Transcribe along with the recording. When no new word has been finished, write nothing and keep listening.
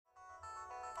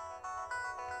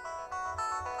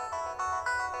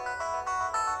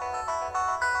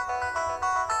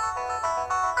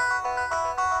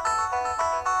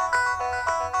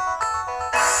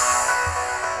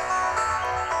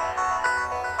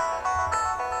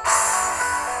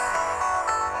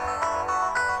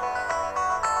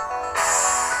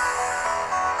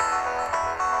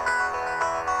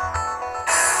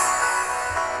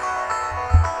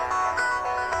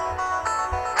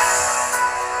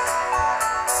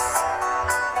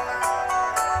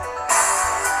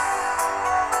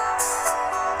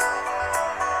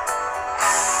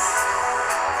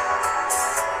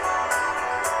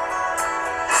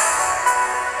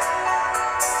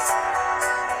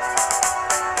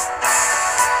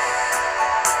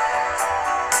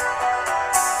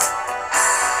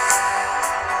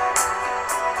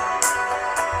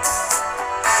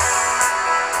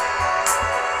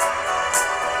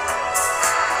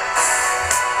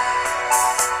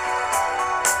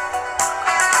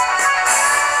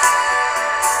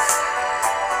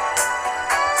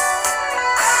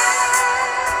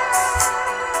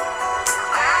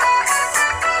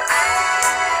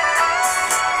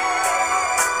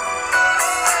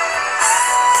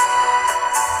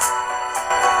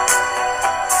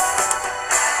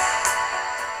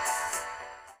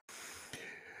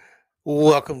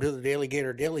Welcome to the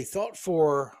DaleyGator DaleyThought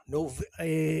for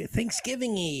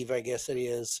Thanksgiving Eve, I guess it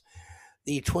is,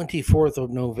 the 24th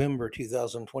of November,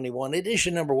 2021,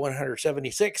 edition number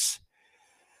 176.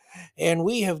 And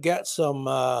we have got some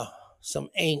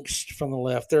angst from the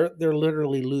left. They're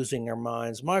literally losing their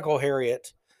minds. Michael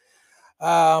Harriot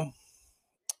um,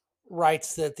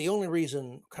 writes that the only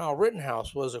reason Kyle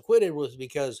Rittenhouse was acquitted was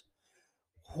because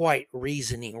white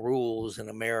reasoning rules in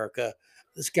America.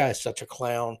 This guy's such a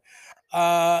clown.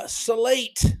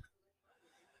 Slate,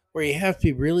 where you have to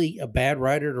be really a bad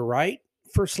writer to write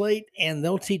for Slate, and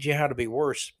they'll teach you how to be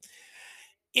worse.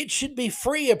 It should be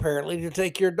free, apparently, to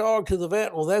take your dog to the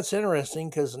vet. Well, that's interesting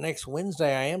because next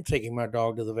Wednesday I am taking my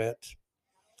dog to the vet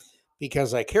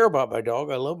because I care about my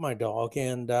dog. I love my dog,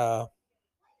 and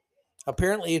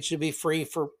apparently it should be free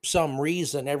for some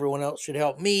reason. Everyone else should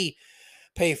help me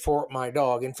pay for my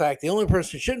dog. In fact, the only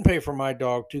person who shouldn't pay for my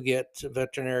dog to get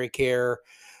veterinary care,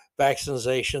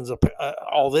 vaccinations,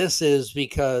 all this is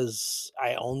because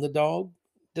I own the dog.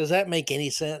 Does that make any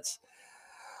sense?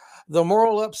 The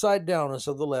moral upside downness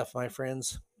of the left, my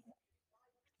friends.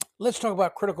 Let's talk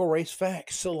about critical race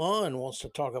facts. Salon wants to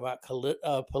talk about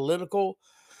critical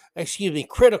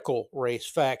race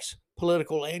facts,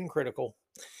 political and critical.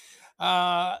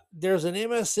 There's an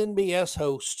MSNBS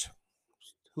host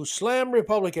who slammed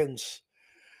Republicans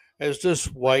as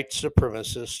just white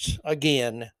supremacists.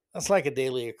 Again, that's like a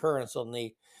daily occurrence on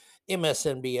the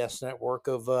MSNBS network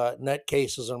of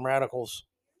nutcases and radicals.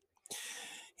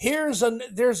 There's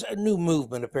a new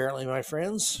movement, apparently, my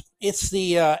friends. It's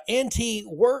the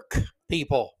anti-work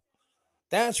people.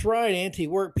 That's right,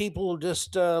 anti-work people who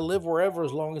just live wherever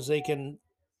as long as they can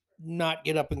not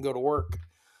get up and go to work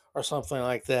or something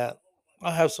like that.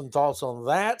 I'll have some thoughts on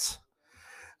that.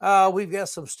 We've got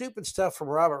some stupid stuff from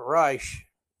Robert Reich.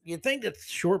 You'd think that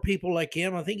short people like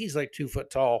him, I think he's like 2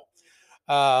 foot tall,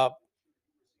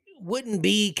 wouldn't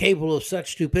be capable of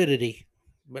such stupidity,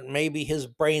 but maybe his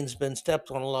brain's been stepped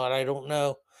on a lot. I don't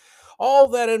know. All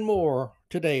that and more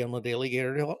today on the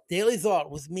DaleyGator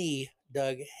DaleyThought with me,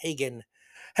 Doug Hagen.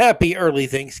 Happy early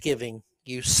Thanksgiving,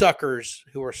 you suckers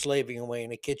who are slaving away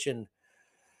in a kitchen.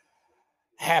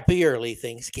 Happy early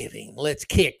Thanksgiving. Let's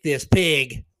kick this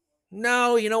pig.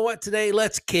 No, you know what today?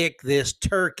 Let's kick this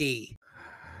turkey.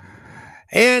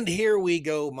 And here we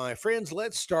go, my friends.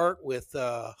 Let's start at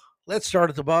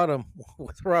the bottom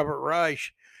with Robert Reich.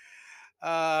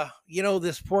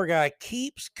 This poor guy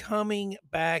keeps coming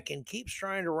back and keeps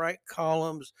trying to write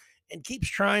columns and keeps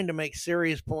trying to make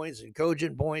serious points and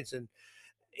cogent points. And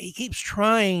he keeps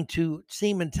trying to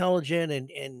seem intelligent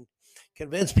and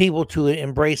convince people to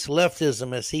embrace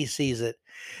leftism as he sees it.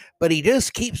 But he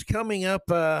just keeps coming up,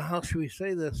 how should we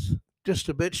say this? Just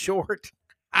a bit short.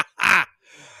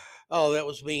 Oh, that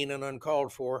was mean and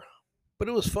uncalled for. But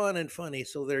it was fun and funny,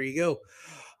 so there you go.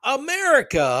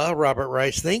 America, Robert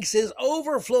Reich thinks, is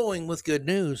overflowing with good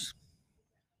news.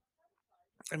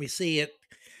 Let me see it.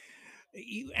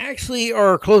 You actually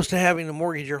are close to having to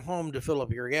mortgage your home to fill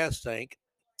up your gas tank.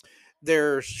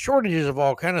 There's shortages of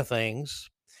all kind of things,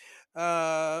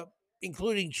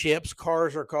 including chips.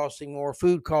 Cars are costing more,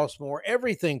 food costs more,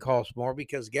 everything costs more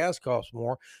because gas costs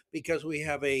more, because we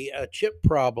have a chip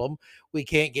problem. We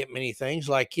can't get many things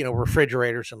like,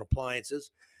 refrigerators and appliances.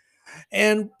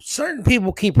 And certain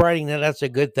people keep writing that that's a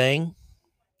good thing.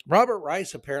 Robert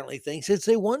Rice apparently thinks it's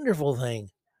a wonderful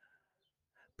thing.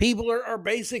 People are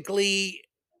basically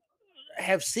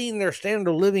have seen their standard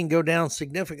of living go down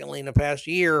significantly in the past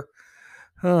year.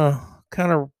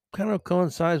 Kind of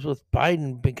coincides with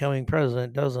Biden becoming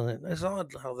president, doesn't it? It's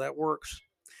odd how that works.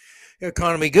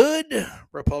 Economy good,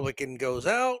 Republican goes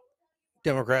out,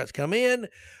 Democrats come in,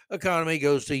 economy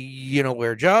goes to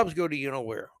where, jobs go to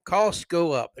where, costs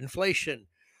go up, inflation,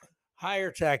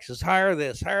 higher taxes, higher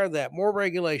this, higher that, more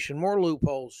regulation, more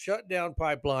loopholes, shut down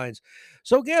pipelines.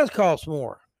 So gas costs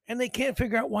more, and they can't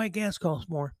figure out why gas costs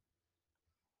more.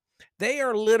 They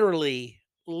are literally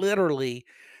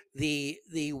the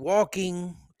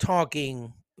walking,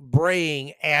 talking,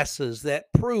 braying asses that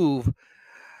prove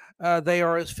they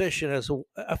are as efficient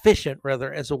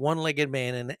as a one-legged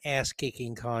man in an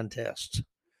ass-kicking contest.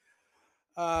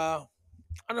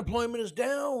 Unemployment is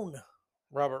down,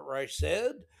 Robert Reich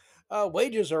said.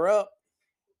 Wages are up,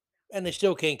 and they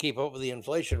still can't keep up with the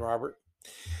inflation, Robert.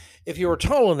 If you were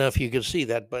tall enough, you could see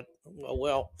that, but,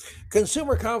 well,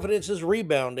 consumer confidence is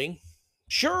rebounding.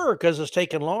 Sure, because it's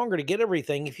taken longer to get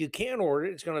everything. If you can order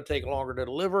it, it's going to take longer to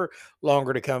deliver,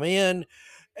 longer to come in,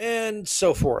 and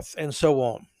so forth and so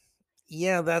on.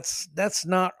 Yeah, that's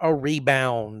not a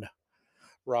rebound,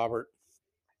 Robert.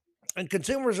 And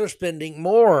consumers are spending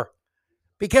more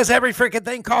because every freaking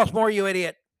thing costs more, you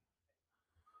idiot.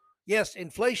 Yes,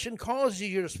 inflation causes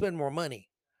you to spend more money.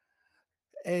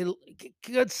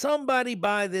 Could somebody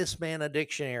buy this man a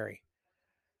dictionary?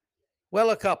 Well,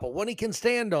 a couple. One he can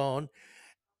stand on,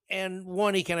 and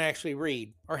one he can actually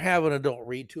read, or have an adult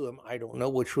read to him. I don't know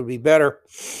which would be better.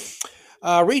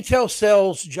 Retail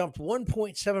sales jumped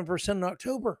 1.7% in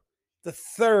October, the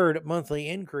third monthly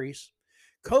increase.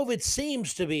 COVID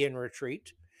seems to be in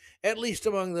retreat, at least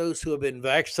among those who have been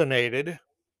vaccinated.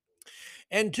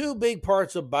 And two big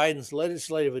parts of Biden's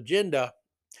legislative agenda: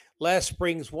 last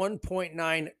spring's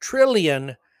 1.9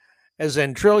 trillion, as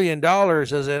in trillion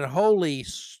dollars, as in holy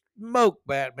smoke,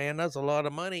 Batman, that's a lot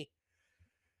of money.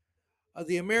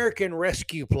 The American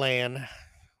Rescue Plan.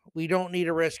 We don't need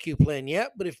a rescue plan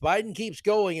yet, but if Biden keeps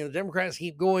going and the Democrats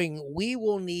keep going, we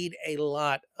will need a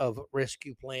lot of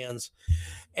rescue plans.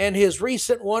 And his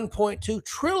recent $1.2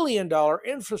 trillion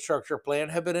infrastructure plan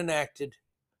have been enacted.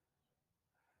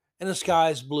 And the sky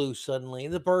is blue suddenly,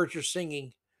 and the birds are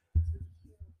singing.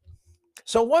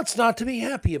 So what's not to be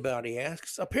happy about, he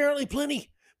asks. Apparently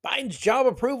plenty. Biden's job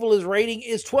approval rating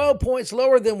is 12 points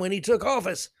lower than when he took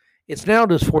office. It's now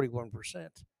just 41%.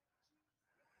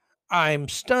 I'm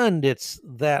stunned it's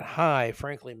that high,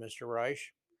 frankly, Mr. Reich.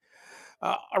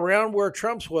 Around where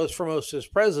Trump's was for most of his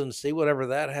presidency, whatever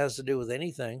that has to do with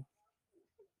anything.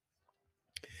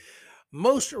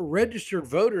 Most registered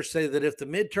voters say that if the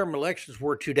midterm elections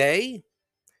were today,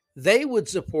 they would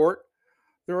support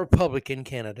the Republican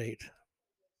candidate.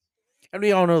 And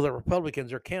we all know that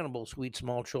Republicans are cannibals who eat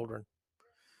small children.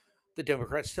 The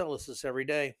Democrats tell us this every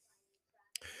day.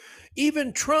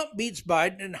 Even Trump beats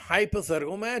Biden in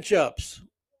hypothetical matchups.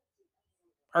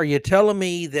 Are you telling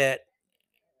me that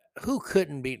who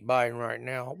couldn't beat Biden right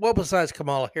now? Well, besides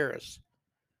Kamala Harris.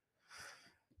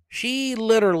 She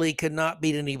literally could not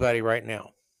beat anybody right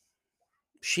now.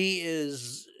 She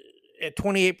is at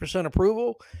 28%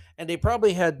 approval, and they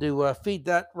probably had to feed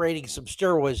that rating some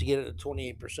steroids to get it at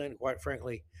 28%, quite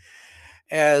frankly,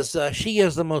 as she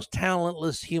is the most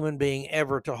talentless human being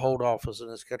ever to hold office in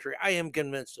this country. I am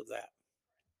convinced of that.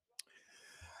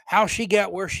 How she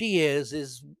got where she is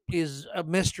a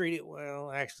mystery.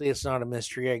 Well, actually, it's not a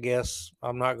mystery, I guess.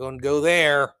 I'm not going to go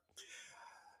there.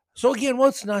 So again,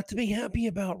 what's not to be happy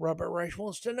about? Robert Reich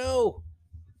wants to know.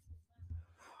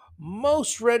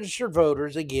 Most registered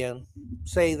voters, again,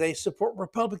 say they support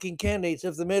Republican candidates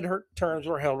if the midterms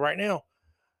were held right now.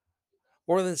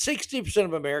 More than 60%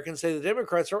 of Americans say the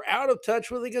Democrats are out of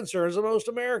touch with the concerns of most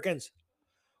Americans.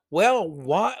 Well,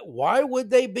 why would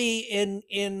they be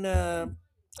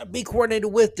be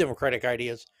coordinated with Democratic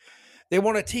ideas? They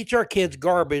want to teach our kids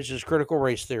garbage as critical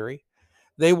race theory.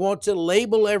 They want to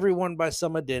label everyone by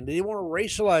some identity. They want to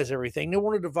racialize everything. They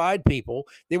want to divide people.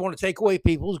 They want to take away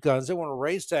people's guns. They want to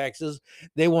raise taxes.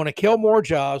 They want to kill more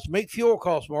jobs, make fuel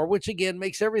cost more, which again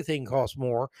makes everything cost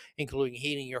more, including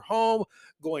heating your home,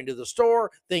 going to the store,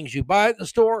 things you buy at the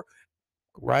store.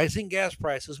 Rising gas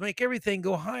prices make everything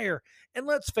go higher. And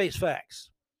let's face facts.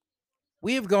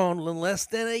 We have gone in less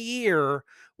than a year.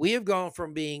 We have gone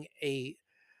from being a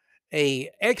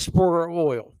exporter of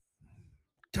oil,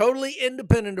 totally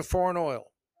independent of foreign oil.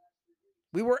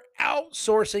 We were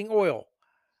outsourcing oil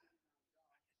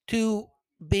to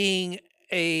being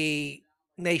a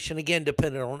nation, again,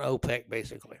 dependent on OPEC,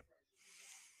 basically.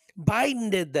 Biden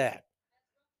did that.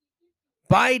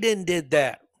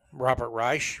 Robert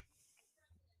Reich.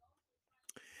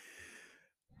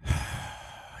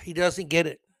 He doesn't get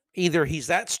it. Either he's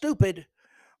that stupid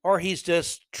or he's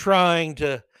just trying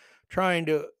to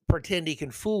pretend he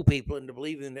can fool people into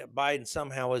believing that Biden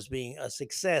somehow is being a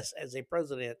success as a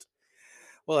president.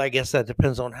 Well, I guess that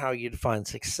depends on how you define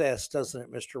success, doesn't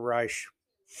it, Mr. Reich?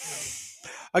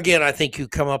 Again, I think you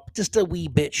come up just a wee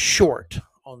bit short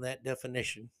on that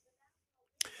definition.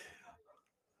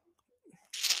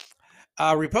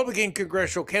 Republican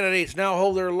congressional candidates now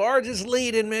hold their largest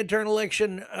lead in midterm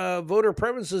election voter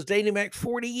preferences dating back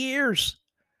 40 years.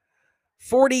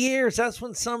 40 years. That's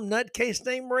when some nutcase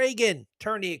named Reagan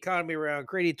turned the economy around,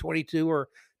 created 22 or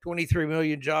 23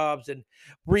 million jobs, and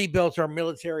rebuilt our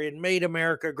military and made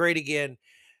America great again.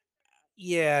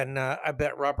 Yeah, and I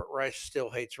bet Robert Reich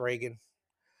still hates Reagan.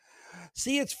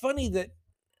 See, it's funny that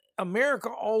America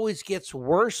always gets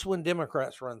worse when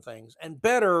Democrats run things and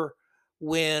better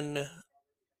when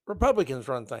Republicans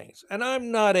run things. And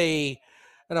I'm not an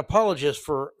apologist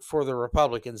for the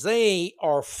Republicans. They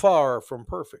are far from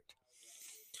perfect.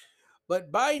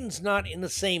 But Biden's not in the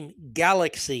same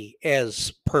galaxy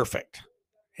as perfect.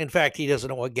 In fact, he doesn't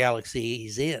know what galaxy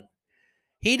he's in.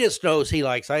 He just knows he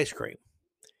likes ice cream.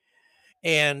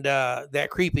 And that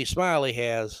creepy smile he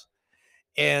has.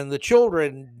 And the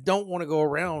children don't want to go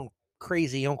around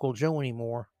crazy Uncle Joe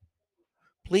anymore.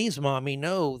 Please, mommy,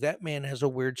 no, that man has a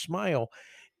weird smile.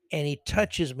 And he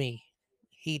touches me.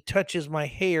 He touches my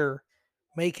hair.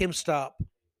 Make him stop.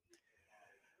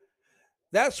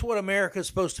 That's what America is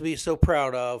supposed to be so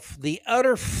proud of, the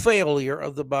utter failure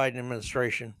of the Biden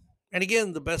administration. And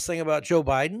again, the best thing about Joe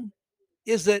Biden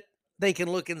is that they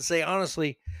can look and say,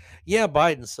 honestly, yeah,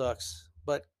 Biden sucks.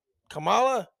 But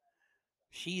Kamala,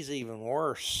 she's even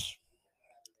worse.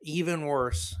 Even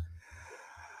worse.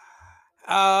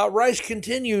 Rice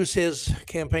continues his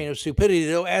campaign of stupidity,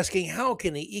 though, asking how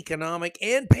can the economic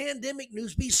and pandemic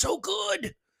news be so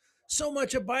good? So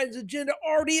much of Biden's agenda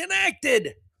already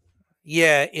enacted.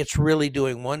 Yeah, it's really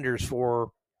doing wonders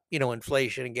for,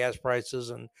 inflation and gas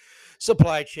prices and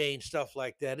supply chain stuff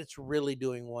like that. It's really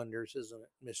doing wonders, isn't it,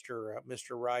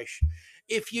 Mr. Reich?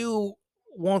 If you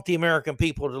want the American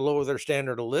people to lower their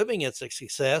standard of living, it's a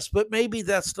success, but maybe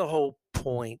that's the whole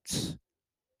point.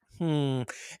 And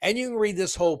you can read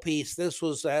this whole piece. This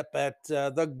was up at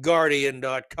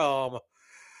theguardian.com.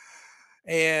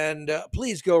 And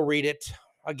please go read it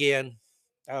again.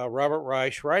 Robert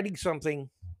Reich writing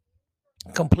something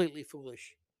completely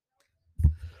foolish.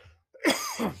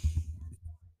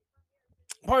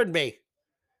 Pardon me.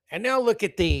 And now look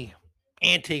at the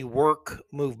anti-work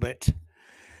movement.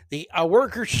 A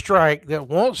worker strike that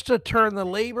wants to turn the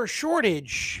labor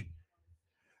shortage,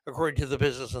 according to the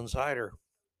Business Insider,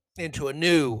 into a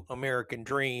new American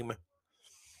dream.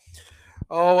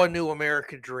 Oh, a new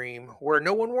American dream where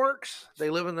no one works. They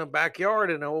live in the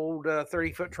backyard in an old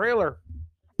 30-foot trailer.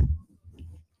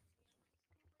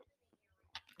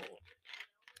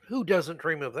 Who doesn't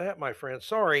dream of that, my friend?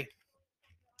 Sorry.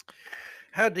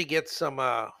 Had to get some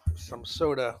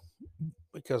soda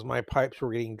because my pipes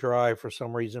were getting dry for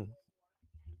some reason.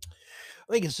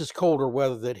 I think it's this colder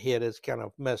weather that hit has kind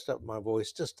of messed up my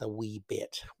voice just a wee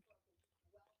bit.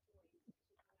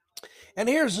 And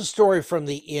here's a story from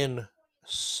the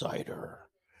Insider,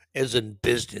 as in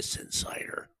Business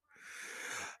Insider.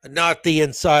 Not the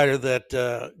insider that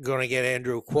going to get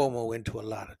Andrew Cuomo into a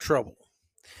lot of trouble.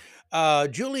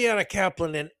 Juliana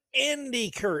Kaplan and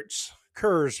Andy Kurz,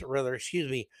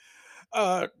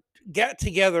 got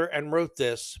together and wrote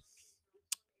this.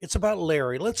 It's about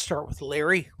Larry. Let's start with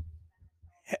Larry.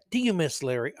 Do you miss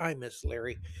Larry? I miss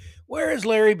Larry. Where has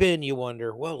Larry been, you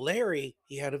wonder? Well, Larry,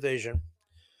 he had a vision.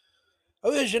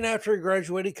 A vision after he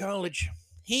graduated college.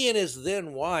 He and his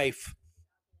then wife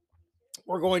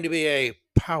were going to be a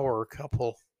power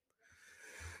couple.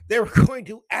 They were going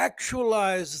to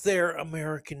actualize their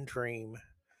American dream.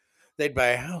 They'd buy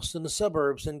a house in the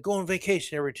suburbs and go on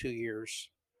vacation every 2 years.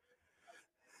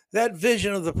 That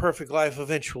vision of the perfect life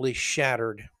eventually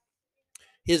shattered.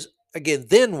 His, again,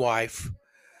 then wife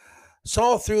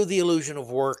saw through the illusion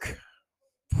of work.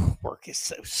 Work is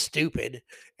so stupid,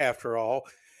 after all,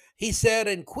 he said,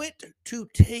 and quit to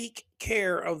take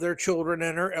care of their children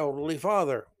and her elderly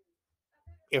father.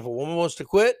 If a woman wants to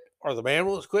quit, or the man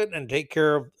wants to quit and take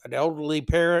care of an elderly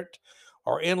parent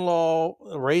or in-law,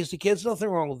 raise the kids, nothing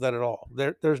wrong with that at all.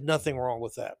 There's nothing wrong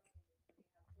with that.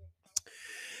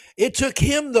 It took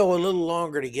him, though, a little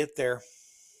longer to get there.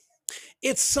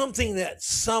 It's something that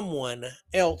someone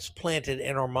else planted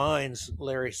in our minds,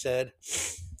 Larry said.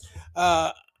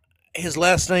 His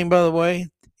last name, by the way,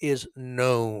 is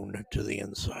known to the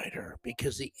insider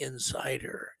because the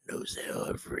insider knows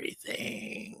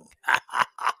everything.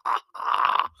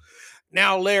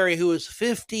 Now, Larry, who is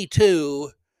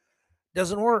 52,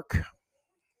 doesn't work.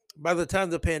 By the time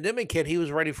the pandemic hit, he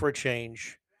was ready for a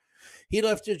change. He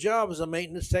left his job as a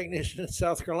maintenance technician in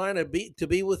South Carolina to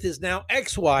be with his now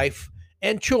ex-wife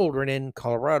and children in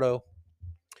Colorado.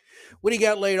 When he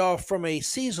got laid off from a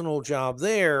seasonal job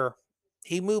there,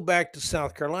 he moved back to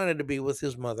South Carolina to be with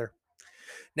his mother.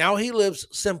 Now he lives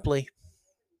simply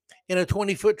in a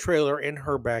 20-foot trailer in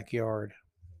her backyard.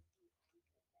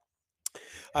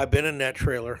 I've been in that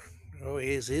trailer. Oh,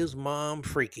 is his mom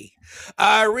freaky?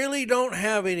 I really don't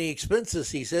have any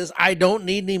expenses, he says. I don't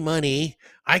need any money.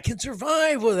 I can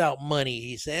survive without money,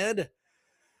 he said.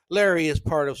 Larry is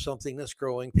part of something that's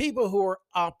growing. People who are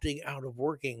opting out of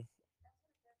working.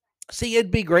 See,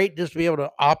 it'd be great just to be able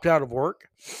to opt out of work.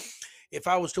 If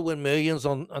I was to win millions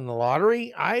on the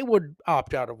lottery, I would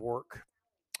opt out of work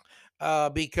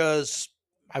because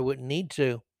I wouldn't need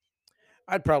to.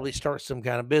 I'd probably start some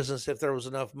kind of business if there was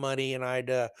enough money, and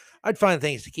I'd find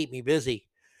things to keep me busy.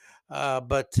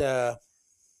 But it'd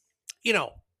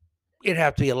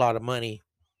have to be a lot of money.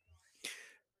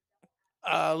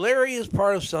 Larry is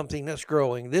part of something that's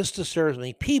growing. This disturbs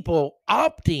me. People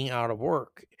opting out of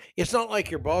work. It's not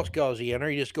like your boss calls you in, or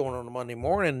you just going on a Monday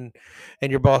morning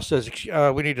and your boss says,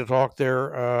 we need to talk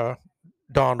there,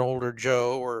 Donald or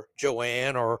Joe or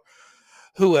Joanne or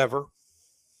whoever.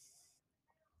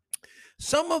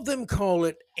 Some of them call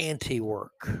it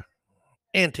anti-work.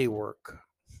 Anti-work.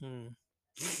 Hmm.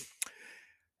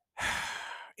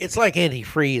 It's like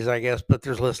antifreeze, I guess, but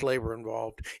there's less labor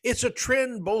involved. It's a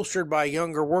trend bolstered by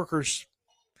younger workers.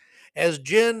 As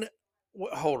Gen,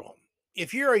 hold on.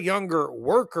 If you're a younger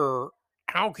worker,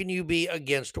 how can you be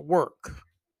against work?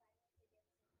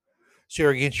 So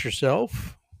you're against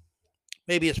yourself?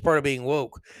 Maybe it's part of being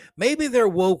woke. Maybe they're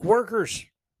woke workers.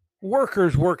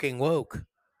 Workers working woke.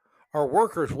 Or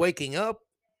workers waking up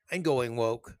and going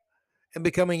woke and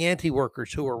becoming anti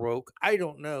workers who are woke. I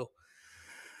don't know.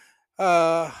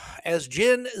 Uh, as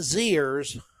Gen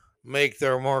Zers make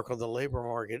their mark on the labor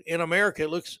market in America, it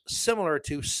looks similar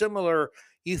to similar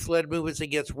youth led movements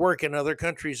against work in other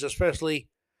countries, especially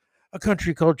a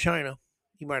country called China.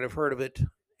 You might have heard of it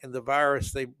and the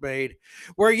virus they made,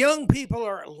 where young people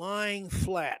are lying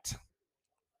flat.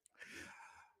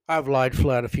 I've lied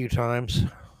flat a few times.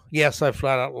 Yes, I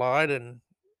flat out lied, and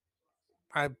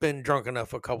I've been drunk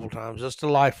enough a couple times just to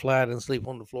lie flat and sleep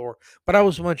on the floor. But I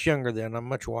was much younger then. I'm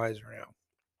much wiser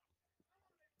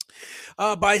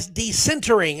now. By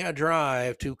decentering a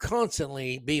drive to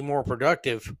constantly be more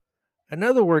productive. In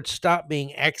other words, stop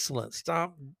being excellent,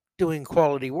 stop doing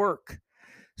quality work,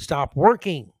 stop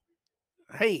working.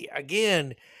 Hey,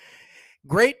 again,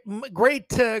 great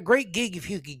gig if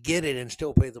you could get it and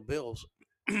still pay the bills.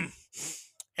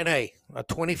 And hey, a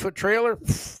 20-foot trailer,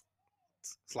 it's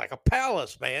like a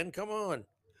palace, man. Come on.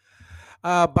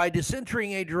 By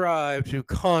decentering a drive to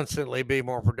constantly be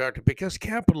more productive because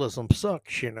capitalism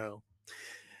sucks,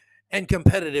 and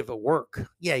competitive at work.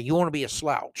 Yeah, you want to be a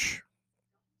slouch.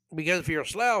 Because if you're a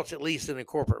slouch, at least in the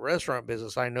corporate restaurant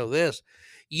business, I know this,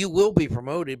 you will be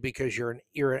promoted because you're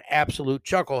an absolute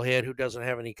chucklehead who doesn't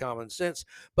have any common sense.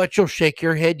 But you'll shake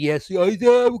your head, yes,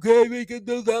 okay, we can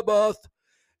do that, boss,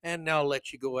 and now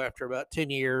let you go after about 10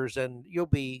 years, and you'll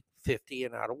be 50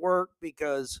 and out of work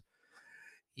because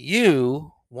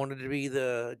you wanted to be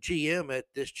the GM at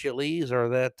this Chili's or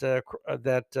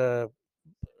that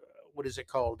what is it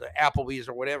called, Applebee's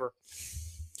or whatever.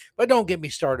 But don't get me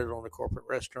started on the corporate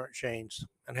restaurant chains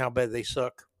and how bad they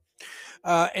suck.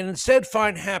 And instead,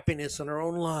 find happiness in our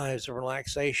own lives and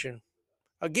relaxation.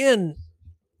 Again,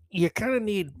 you kind of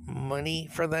need money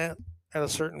for that at a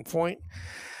certain point,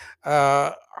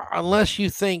 uh, unless you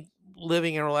think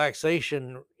living in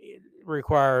relaxation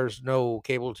requires no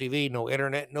cable TV, no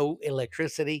internet, no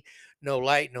electricity, no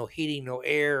light, no heating, no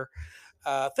air,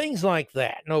 things like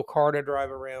that, no car to drive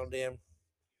around in.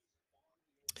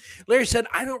 Larry said,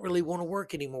 I don't really want to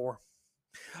work anymore.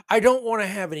 I don't want to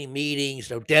have any meetings,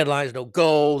 no deadlines, no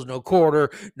goals, no quarter,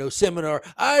 no seminar.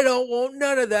 I don't want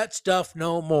none of that stuff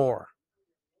no more.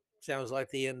 Sounds like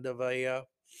the end of a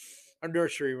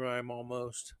nursery rhyme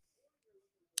almost.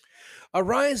 A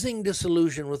rising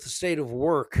disillusion with the state of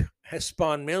work has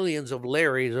spawned millions of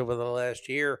Larrys over the last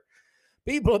year.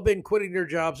 People have been quitting their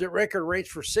jobs at record rates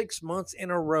for 6 months in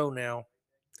a row now.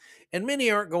 And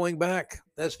many aren't going back.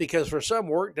 That's because for some,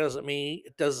 work doesn't mean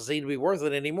it doesn't seem to be worth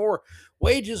it anymore.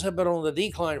 Wages have been on the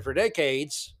decline for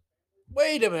decades.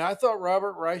 Wait a minute, I thought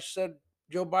Robert Reich said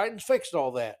Joe Biden's fixed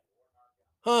all that.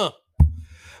 Huh.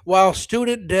 While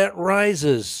student debt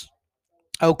rises.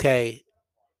 Okay,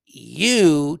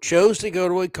 you chose to go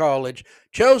to a college,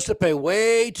 chose to pay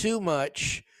way too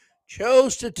much,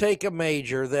 chose to take a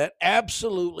major that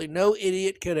absolutely no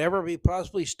idiot could ever be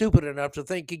possibly stupid enough to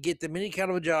think could get them any kind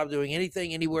of a job doing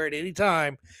anything, anywhere, at any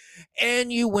time,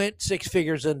 and you went 6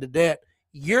 figures into debt.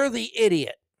 You're the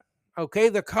idiot. Okay,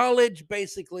 the college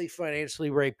basically financially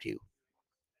raped you.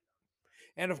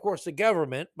 And of course, the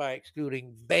government, by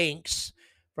excluding banks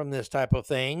from this type of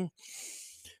thing,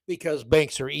 because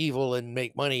banks are evil and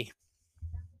make money.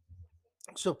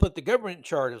 So put the government in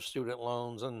charge of student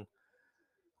loans, and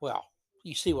well,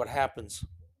 you see what happens.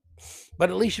 But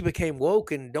at least you became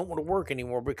woke and don't want to work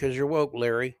anymore because you're woke,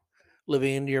 Larry,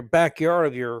 living in your backyard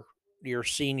of your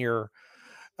senior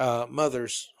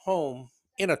mother's home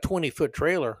in a 20-foot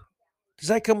trailer. Does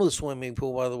that come with a swimming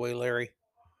pool, by the way, Larry?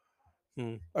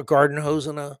 A garden hose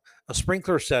and a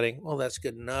sprinkler setting. Well, that's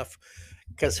good enough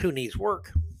because who needs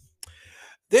work?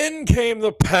 Then came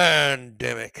the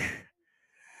pandemic.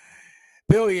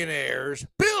 Billionaires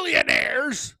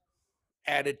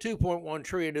added 2.1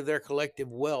 trillion to their collective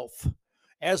wealth.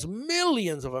 As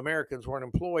millions of Americans were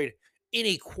unemployed,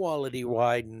 inequality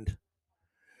widened.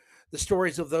 The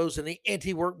stories of those in the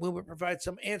anti-work movement provide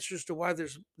some answers to why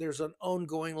there's an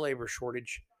ongoing labor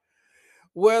shortage.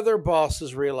 Whether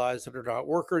bosses realize it or not,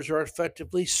 workers are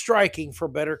effectively striking for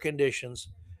better conditions,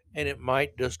 and it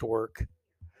might just work.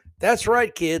 That's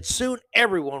right, kids. Soon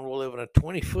everyone will live in a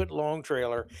 20-foot long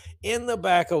trailer in the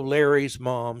back of Larry's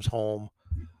mom's home.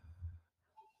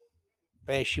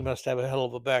 Man, she must have a hell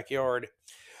of a backyard.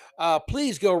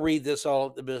 Please go read this all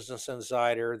at the Business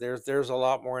Insider. There's a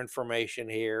lot more information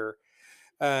here,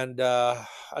 and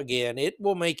again, it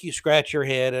will make you scratch your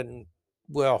head, and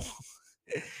well,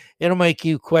 it'll make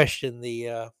you question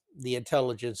the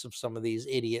intelligence of some of these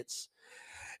idiots.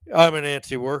 I'm an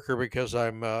anti-worker because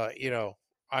I'm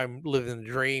living the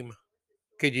dream.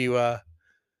 Could you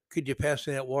could you pass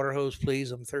me that water hose,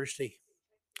 please? I'm thirsty.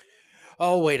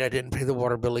 Oh wait, I didn't pay the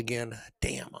water bill again.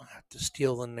 Damn, I have to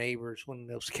steal the neighbors when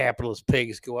those capitalist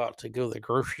pigs go to the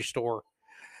grocery store.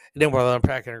 And then while I'm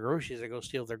packing their groceries, I go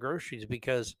steal their groceries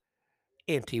because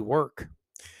anti-work.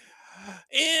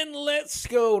 And let's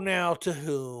go now to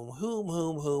whom.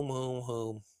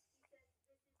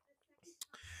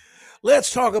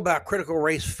 Let's talk about critical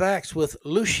race facts with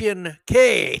Lucian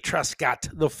K. Truscott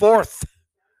the Fourth,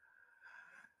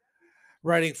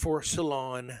 writing for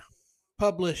Salon,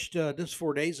 published just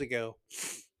 4 days ago.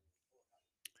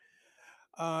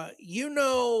 You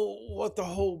know what the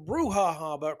whole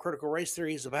brouhaha about critical race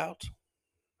theory is about?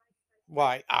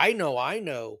 Why, I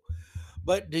know.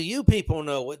 But do you people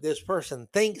know what this person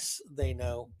thinks they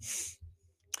know?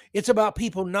 It's about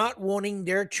people not wanting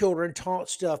their children taught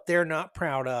stuff they're not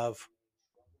proud of.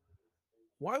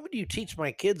 Why would you teach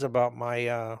my kids about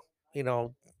my, you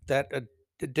know, that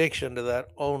addiction to that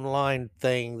online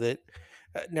thing that,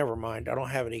 never mind. I don't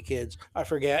have any kids. I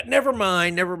forget. Never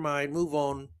mind. Never mind. Move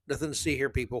on. Nothing to see here,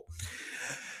 people.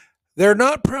 They're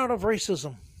not proud of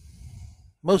racism.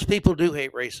 Most people do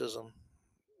hate racism.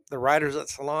 The writers at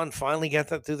Salon finally got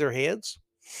that through their heads.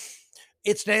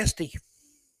 It's nasty.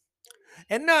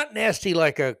 And not nasty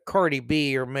like a Cardi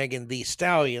B or Megan Thee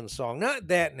Stallion song. Not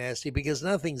that nasty, because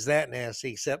nothing's that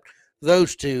nasty except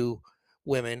those two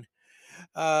women.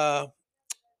 Uh,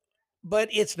 but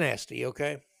it's nasty,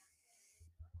 okay?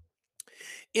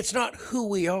 It's not who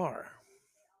we are,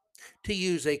 to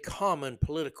use a common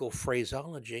political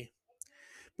phraseology.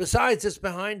 Besides, it's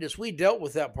behind us. We dealt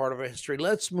with that part of our history.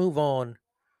 Let's move on.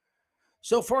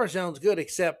 So far, sounds good,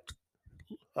 except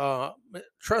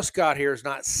Truscott here is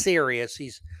not serious.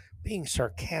 He's being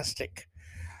sarcastic.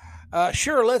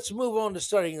 Sure, let's move on to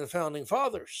studying the founding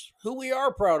fathers, who we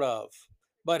are proud of.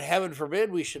 But heaven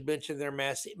forbid we should mention their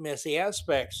messy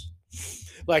aspects,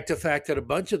 like the fact that a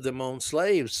bunch of them owned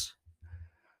slaves.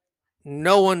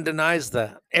 No one denies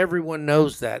that. Everyone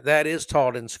knows that. That is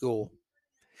taught in school.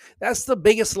 That's the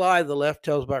biggest lie the left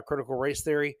tells about critical race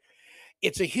theory.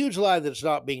 It's a huge lie that it's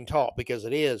not being taught, because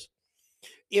it is.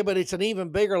 Yeah, but it's an even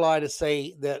bigger lie to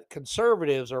say that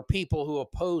conservatives are people who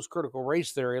oppose critical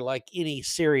race theory like any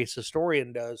serious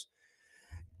historian does.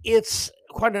 It's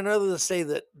quite another to say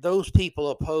that those people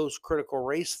oppose critical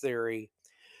race theory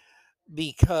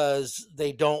because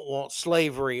they don't want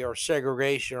slavery or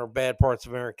segregation or bad parts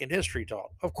of American history taught.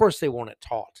 Of course, they want it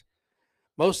taught.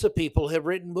 Most of the people have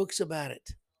written books about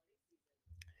it.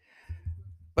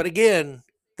 But again,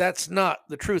 that's not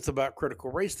the truth about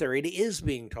critical race theory. It is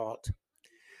being taught.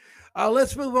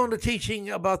 Let's move on to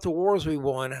teaching about the wars we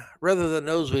won rather than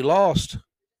those we lost.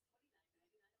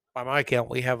 By my count,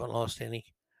 we haven't lost any.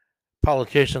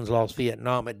 Politicians lost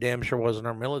Vietnam. It damn sure wasn't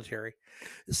our military.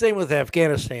 The same with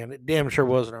Afghanistan. It damn sure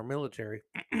wasn't our military.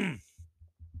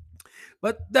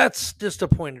 But that's just a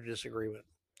point of disagreement.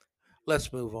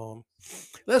 Let's move on.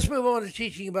 Let's move on to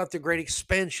teaching about the great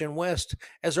expansion west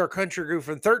as our country grew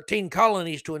from 13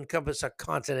 colonies to encompass a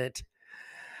continent.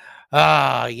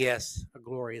 Ah, yes, a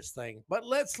glorious thing. But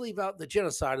let's leave out the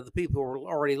genocide of the people who were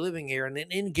already living here and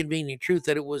an inconvenient truth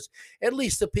that it was at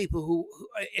least the people who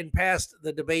in past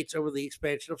the debates over the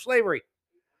expansion of slavery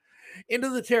into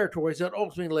the territories that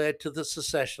ultimately led to the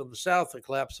secession of the South, the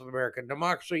collapse of American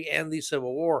democracy, and the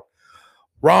Civil War.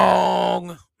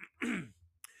 Wrong.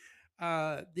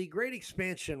 The Great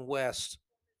Expansion West,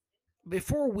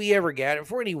 before we ever got it,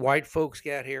 before any white folks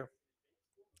got here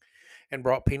and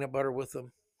brought peanut butter with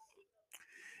them,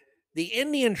 the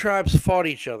Indian tribes fought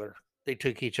each other. They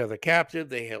took each other captive.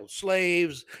 They held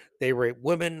slaves. They raped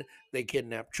women. They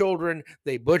kidnapped children.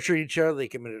 They butchered each other. They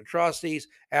committed atrocities.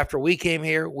 After we came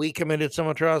here, we committed some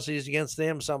atrocities against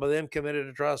them. Some of them committed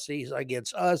atrocities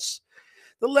against us.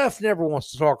 The left never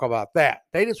wants to talk about that.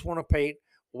 They just want to paint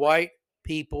white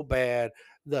people bad,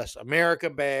 thus America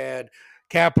bad,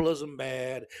 capitalism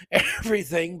bad,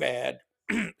 everything bad.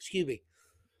 Excuse me.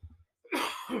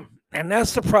 And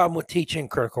that's the problem with teaching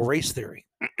critical race theory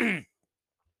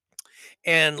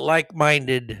and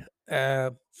like-minded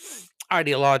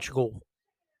ideological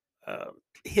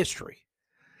history.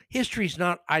 History is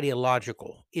not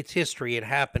ideological. It's history. It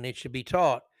happened. It should be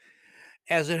taught.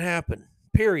 as it happened,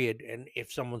 period. And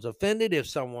if someone's offended, if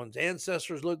someone's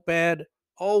ancestors look bad,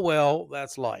 oh well,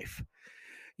 that's life.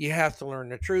 You have to learn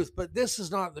the truth. But this is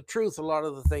not the truth, a lot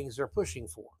of the things they're pushing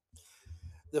for.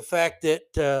 The fact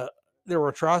that there were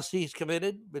atrocities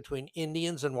committed between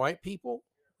Indians and white people,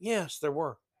 yes, there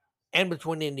were. And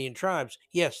between Indian tribes,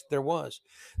 yes, there was.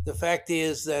 The fact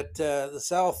is that the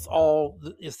South,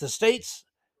 if the states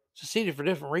seceded for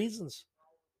different reasons,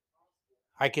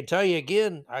 I can tell you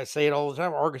again, I say it all the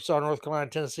time, Arkansas, North Carolina,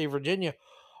 Tennessee, Virginia,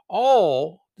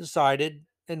 all decided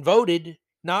and voted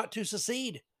not to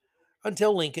secede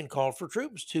until Lincoln called for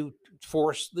troops to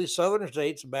force the southern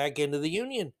states back into the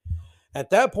Union.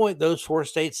 At that point, those four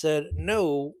states said,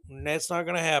 no, that's not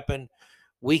going to happen.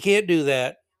 We can't do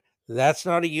that. That's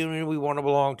not a union we want to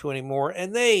belong to anymore.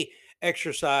 And they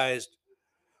exercised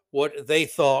what they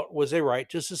thought was a right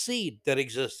to secede that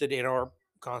existed in our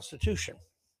Constitution.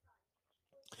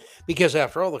 Because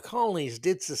after all, the colonies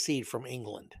did secede from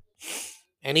England.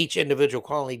 And each individual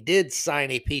colony did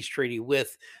sign a peace treaty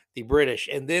with the British.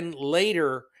 And then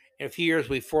later, in a few years,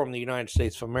 we formed the United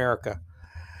States of America.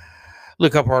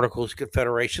 Look up Articles of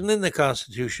Confederation, then the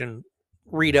Constitution.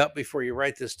 Read up before you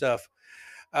write this stuff.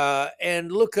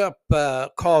 And look up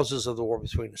causes of the war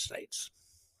between the states.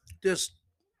 Just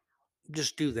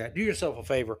do that. Do yourself a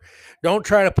favor. Don't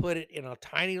try to put it in a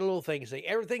tiny little thing and say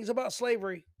everything's about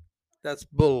slavery. That's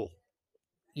bull.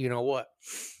 You know what?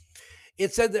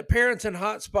 It said that parents in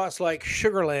hot spots like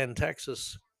Sugar Land,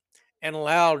 Texas, and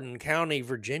Loudoun County,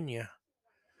 Virginia,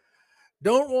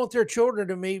 don't want their children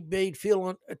to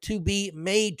be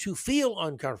made to feel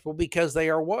uncomfortable because they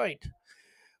are white.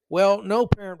 Well, no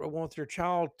parent would want their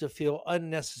child to feel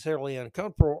unnecessarily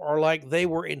uncomfortable or like they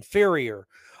were inferior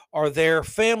or their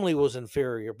family was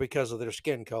inferior because of their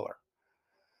skin color.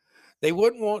 They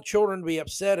wouldn't want children to be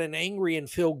upset and angry and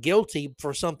feel guilty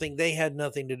for something they had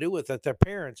nothing to do with, that their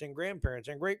parents and grandparents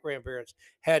and great grandparents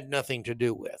had nothing to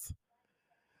do with.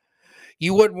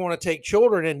 You wouldn't want to take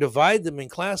children and divide them in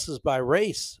classes by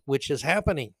race, which is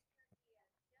happening.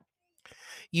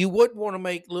 You wouldn't want to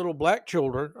make little black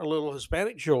children or little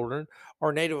Hispanic children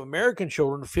or Native American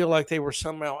children feel like they were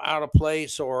somehow out of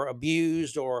place or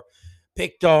abused or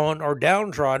picked on or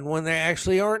downtrodden when they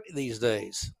actually aren't these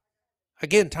days.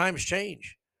 Again, times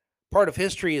change. Part of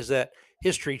history is that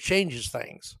history changes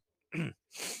things.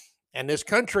 And this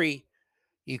country,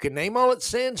 you can name all its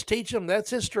sins, teach them,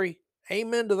 that's history.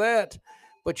 Amen to that.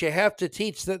 But you have to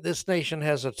teach that this nation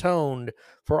has atoned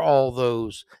for all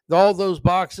those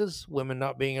boxes: women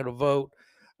not being able to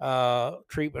vote,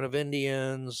 treatment of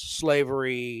Indians,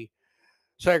 slavery,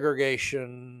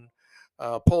 segregation,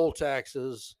 poll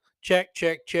taxes. Check,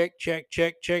 check, check, check,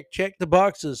 check, check, check the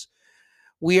boxes.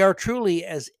 We are truly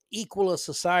as equal a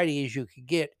society as you could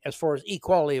get as far as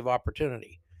equality of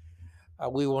opportunity.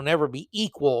 We will never be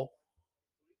equal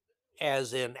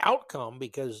as in outcome,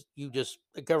 because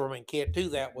the government can't do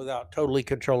that without totally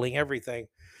controlling everything.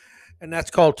 And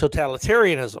that's called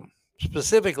totalitarianism.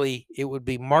 Specifically, it would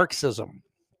be Marxism.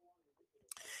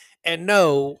 And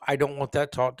no, I don't want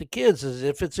that taught to kids as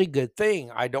if it's a good thing.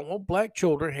 I don't want black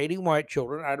children hating white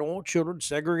children. I don't want children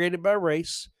segregated by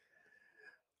race.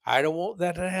 I don't want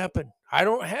that to happen. I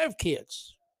don't have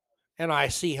kids, and I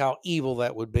see how evil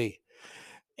that would be.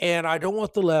 And I don't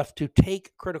want the left to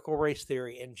take critical race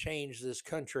theory and change this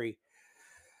country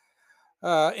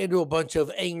into a bunch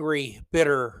of angry,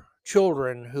 bitter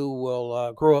children who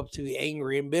will grow up to be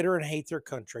angry and bitter and hate their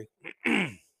country.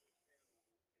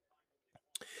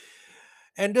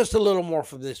 And just a little more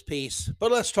from this piece,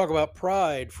 but let's talk about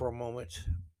pride for a moment.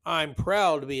 I'm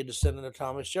proud to be a descendant of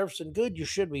Thomas Jefferson. Good, you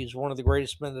should be. He's one of the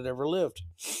greatest men that ever lived.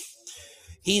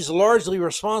 He's largely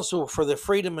responsible for the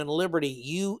freedom and liberty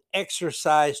you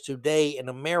exercise today in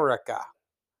America.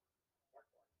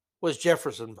 Was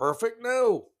Jefferson perfect?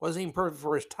 No. Wasn't even perfect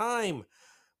for his time.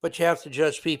 But you have to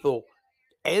judge people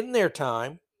in their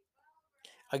time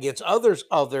against others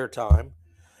of their time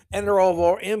and their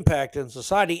overall impact in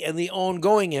society and the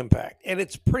ongoing impact. And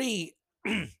it's pretty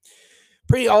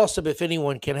awesome if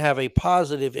anyone can have a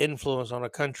positive influence on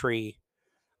a country,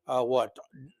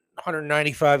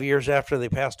 195 years after they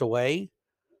passed away,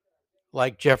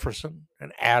 like Jefferson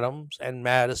and Adams and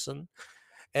Madison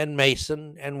and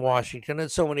Mason and Washington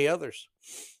and so many others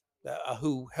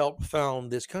who helped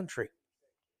found this country.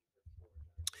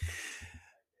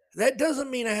 That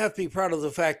doesn't mean I have to be proud of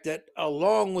the fact that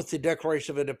along with the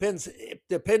Declaration of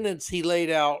Independence, he laid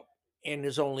out in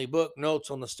his only book, Notes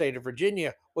on the State of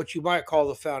Virginia, what you might call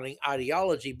the founding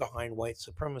ideology behind white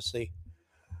supremacy.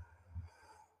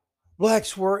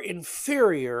 blacks were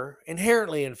inferior,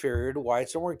 inherently inferior to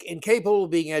whites, and were incapable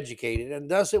of being educated, and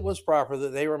thus it was proper that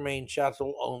they remain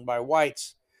chattel owned by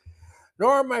whites.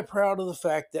 Nor am I proud of the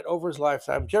fact that over his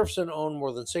lifetime, Jefferson owned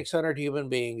more than 600 human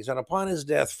beings, and upon his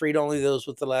death, freed only those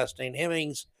with the last name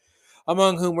Hemmings,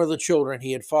 among whom were the children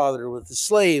he had fathered with the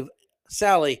slave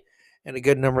Sally, and a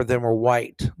good number of them were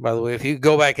white. By the way, if you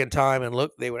go back in time and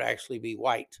look, they would actually be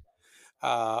white.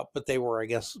 But they were, I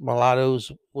guess,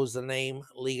 mulattoes was the name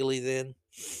legally then.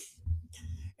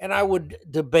 And I would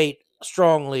debate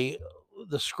strongly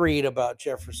the screed about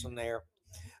Jefferson there.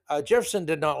 Jefferson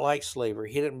did not like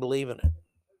slavery. He didn't believe in it.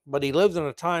 But he lived in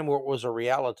a time where it was a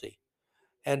reality.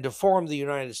 And to form the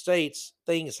United States,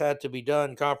 things had to be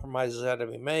done, compromises had to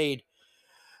be made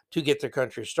to get the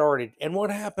country started. And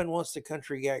what happened once the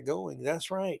country got going?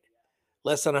 That's right.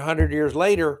 Less than 100 years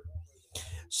later,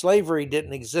 slavery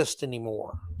didn't exist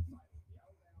anymore.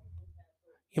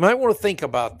 You might want to think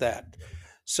about that,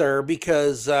 sir,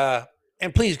 because,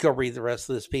 and please go read the rest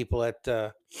of this, people, at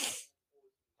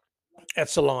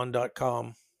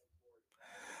salon.com.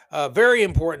 Very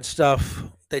important stuff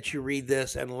that you read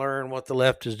this and learn what the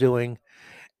left is doing.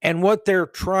 And what they're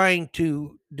trying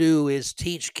to do is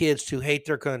teach kids to hate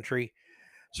their country,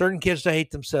 certain kids to hate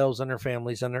themselves and their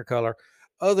families and their color,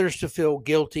 others to feel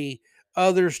guilty,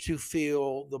 others to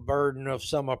feel the burden of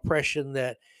some oppression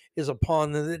that is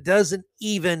upon them that doesn't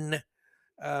even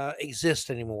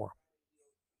exist anymore.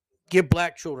 Give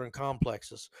black children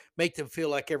complexes, make them feel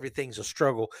like everything's a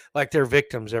struggle, like they're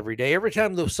victims every day. Every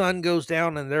time the sun goes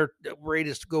down and they're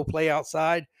ready to go play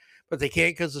outside, but they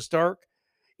can't because it's dark,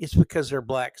 it's because they're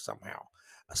black somehow.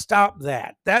 Stop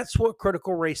that. That's what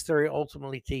critical race theory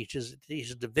ultimately teaches. It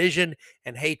teaches division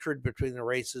and hatred between the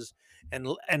races and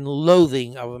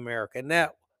loathing of America. And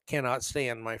that cannot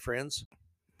stand, my friends.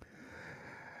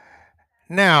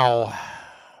 Now,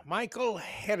 Michael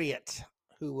Harriot,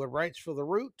 who writes for The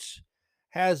Roots,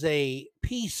 has a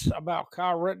piece about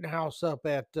Kyle Rittenhouse up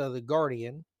at The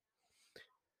Guardian.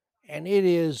 And it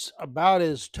is about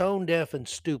as tone deaf and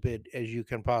stupid as you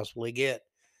can possibly get.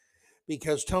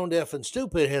 Because tone deaf and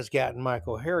stupid has gotten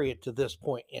Michael Harriot to this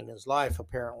point in his life,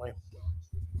 apparently.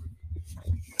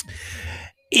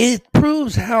 It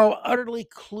proves how utterly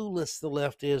clueless the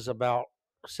left is about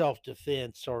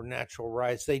self-defense or natural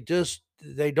rights. They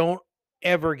don't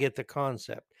ever get the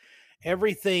concept.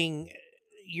 Everything,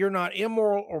 you're not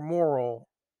immoral or moral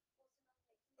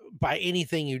by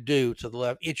anything you do to the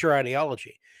left. It's your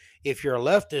ideology. If you're a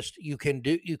leftist, you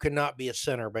cannot be a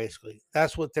sinner, basically.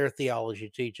 That's what their theology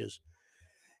teaches.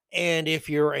 And if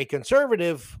you're a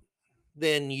conservative,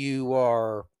 then you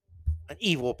are an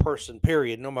evil person,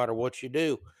 period, no matter what you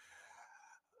do.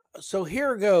 So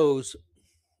here goes.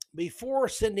 Before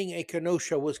sending a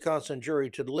Kenosha, Wisconsin jury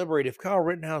to deliberate if Kyle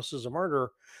Rittenhouse is a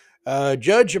murderer,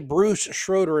 Judge Bruce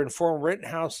Schroeder informed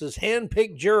Rittenhouse's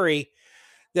hand-picked jury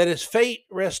that his fate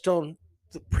rests on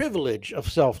the privilege of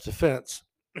self-defense.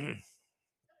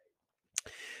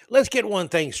 Let's get one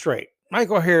thing straight.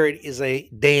 Michael Harriot is a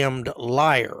damned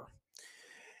liar.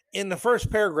 In the first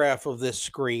paragraph of this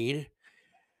screed,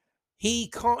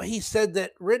 he said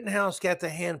that Rittenhouse got to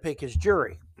handpick his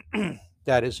jury.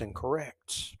 That is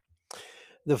incorrect.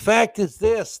 The fact is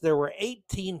this: there were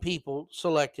 18 people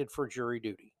selected for jury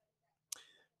duty.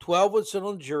 12 would sit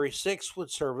on the jury, 6 would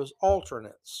serve as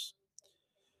alternates.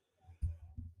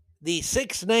 The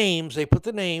 6 names, they put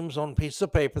the names on a piece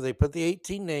of paper, they put the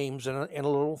 18 names in a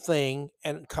little thing,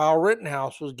 and Kyle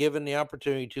Rittenhouse was given the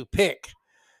opportunity to pick.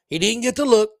 He didn't get to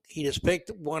look. He just picked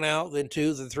one out, then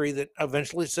 2, then 3, then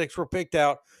eventually 6 were picked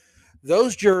out.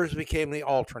 Those jurors became the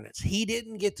alternates. He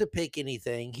didn't get to pick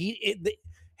anything.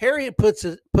 Harriet puts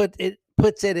it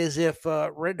as if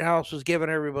Rittenhouse was giving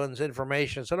everyone's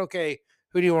information. Said, okay,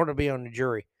 who do you want to be on the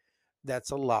jury? That's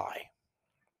a lie.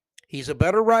 He's a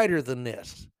better writer than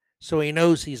this, so he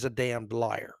knows he's a damned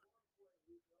liar.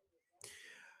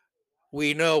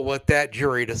 We know what that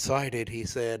jury decided, he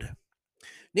said.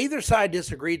 Neither side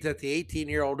disagreed that the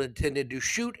 18-year-old intended to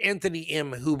shoot Anthony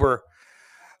M. Huber,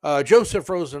 Joseph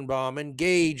Rosenbaum, and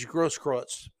Gage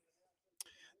Grosskreutz.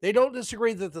 They don't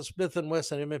disagree that the Smith &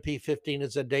 Wesson M&P-15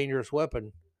 is a dangerous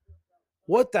weapon.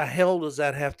 What the hell does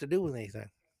that have to do with anything?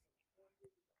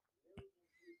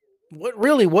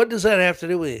 What does that have to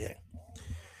do with anything?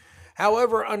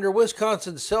 However, under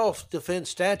Wisconsin's self-defense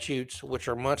statutes, which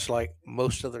are much like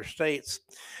most other states,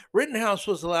 Rittenhouse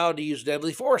was allowed to use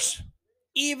deadly force,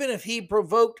 even if he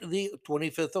provoked the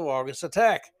 25th of August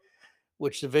attack,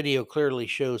 which the video clearly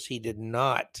shows he did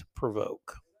not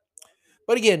provoke.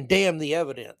 But again, damn the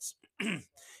evidence.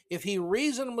 If he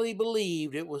reasonably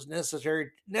believed it was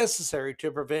necessary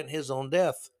to prevent his own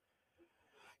death,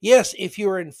 Yes, if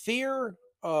you're in fear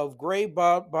of grave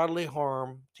bodily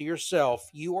harm to yourself,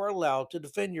 you are allowed to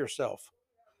defend yourself.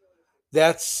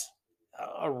 That's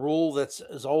a rule that's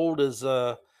as old as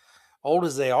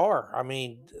they are. I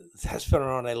mean, that's been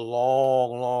around a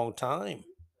long, long time.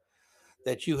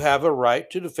 That you have a right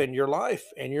to defend your life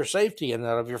and your safety and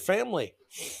that of your family.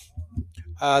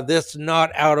 That's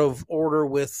not out of order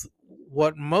with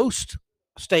what most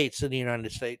states in the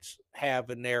United States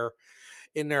have in their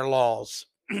laws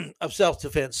of self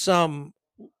defense. Some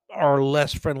are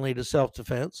less friendly to self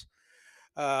defense,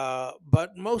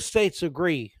 but most states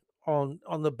agree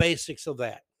on the basics of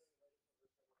that.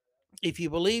 If you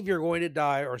believe you're going to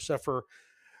die or suffer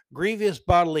grievous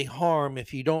bodily harm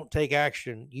if you don't take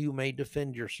action, you may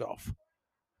defend yourself.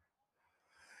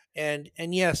 And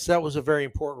yes, that was a very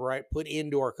important right put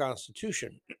into our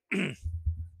Constitution.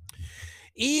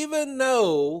 Even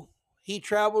though he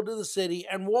traveled to the city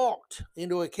and walked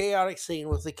into a chaotic scene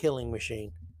with a killing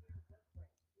machine.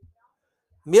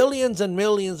 Millions and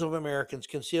millions of Americans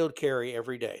concealed carry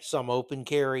every day. Some open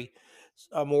carry.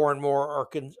 More and more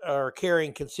are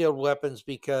carrying concealed weapons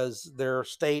because their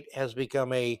state has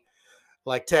become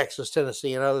like Texas,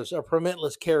 Tennessee, and others, a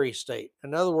permitless carry state.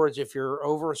 In other words, if you're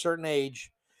over a certain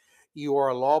age, you are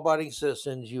a law-abiding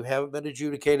citizen, you haven't been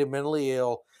adjudicated mentally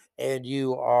ill, and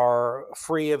you are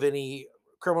free of any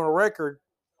criminal record,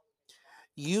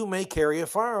 you may carry a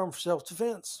firearm for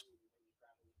self-defense.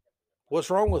 What's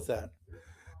wrong with that?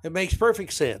 It makes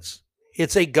perfect sense.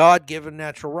 It's a God-given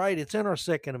natural right. It's in our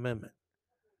Second Amendment.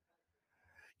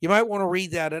 You might want to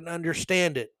read that and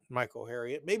understand it, Michael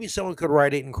Harriet. Maybe someone could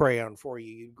write it in crayon for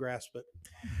you. You'd grasp it.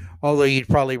 Although you'd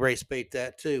probably race bait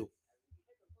that too.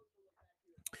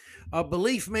 A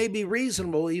belief may be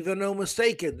reasonable, even though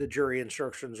mistaken, the jury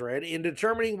instructions read. In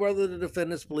determining whether the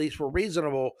defendant's beliefs were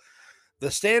reasonable, the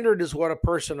standard is what a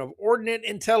person of ordinate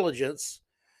intelligence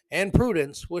and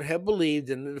prudence would have believed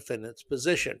in the defendant's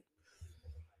position.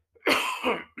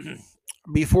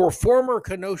 Before former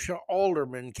Kenosha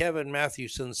Alderman Kevin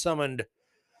Mathewson summoned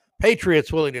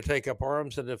patriots willing to take up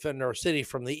arms and defend our city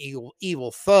from the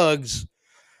evil thugs,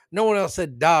 no one else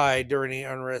had died during the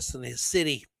unrest in his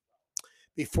city.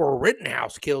 Before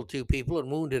Rittenhouse killed 2 people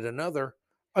and wounded another,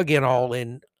 again, all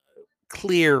in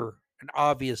clear and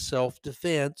obvious self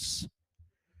defense.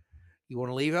 You want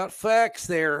to leave out facts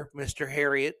there, Mr.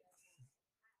 Harriet.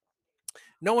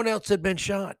 No one else had been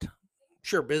shot.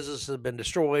 Sure, businesses have been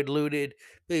destroyed, looted,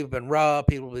 people have been robbed,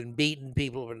 people have been beaten,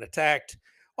 people have been attacked.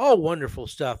 All wonderful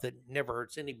stuff that never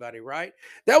hurts anybody, right?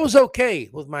 That was okay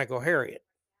with Michael Harriet.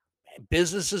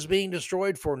 Businesses being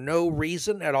destroyed for no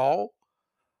reason at all.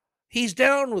 He's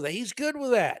down with it. He's good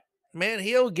with that. Man,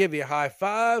 he'll give you a high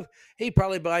five. He'd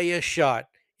probably buy you a shot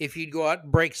if you'd go out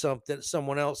and break something that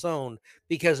someone else owned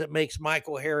because it makes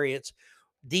Michael Harriet's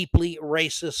deeply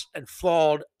racist and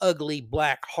flawed, ugly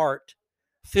black heart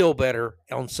feel better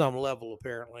on some level,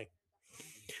 apparently.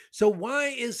 So why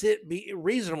is it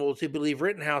reasonable to believe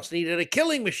Rittenhouse needed a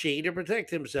killing machine to protect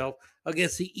himself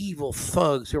against the evil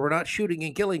thugs who were not shooting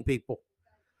and killing people?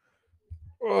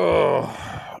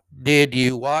 Oh, did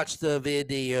you watch the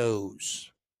videos?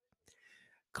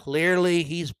 Clearly,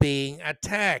 he's being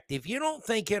attacked. If you don't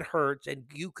think it hurts and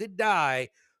you could die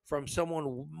from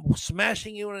someone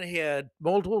smashing you in the head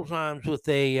multiple times with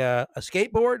a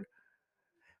skateboard,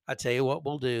 I tell you what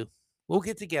we'll do. We'll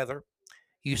get together.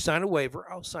 You sign a waiver.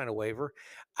 I'll sign a waiver.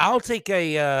 I'll take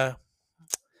a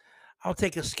I'll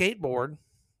take a skateboard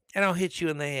and I'll hit you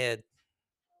in the head.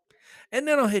 And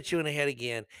then I'll hit you in the head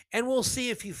again. And we'll see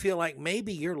if you feel like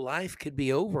maybe your life could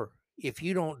be over if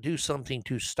you don't do something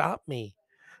to stop me,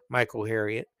 Michael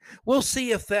Harriet. We'll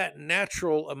see if that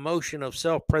natural emotion of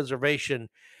self preservation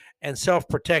and self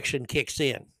protection kicks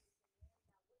in.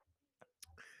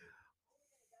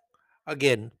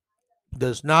 Again,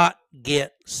 does not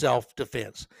get self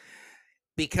defense.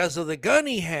 Because of the gun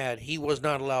he had, he was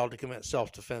not allowed to commit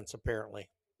self defense, apparently.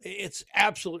 It's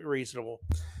absolutely reasonable.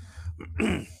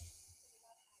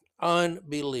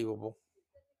 Unbelievable.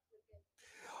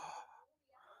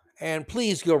 And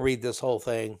please go read this whole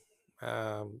thing.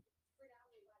 Um,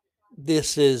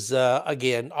 this is,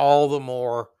 again, all the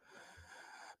more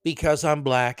because I'm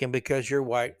black and because you're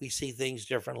white, we see things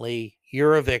differently.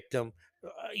 You're a victim,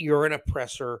 you're an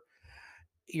oppressor.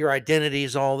 Your identity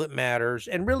is all that matters.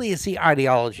 And really, it's the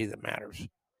ideology that matters.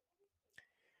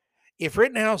 If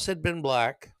Rittenhouse had been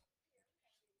black,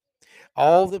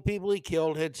 all the people he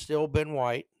killed had still been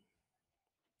white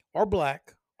or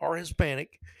black or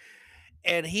Hispanic.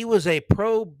 And he was a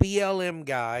pro BLM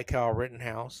guy, Kyle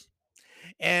Rittenhouse.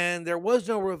 And there was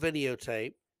no real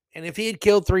videotape. And if he had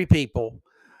killed 3 people,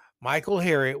 Michael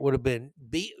Harriet would have been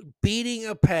beating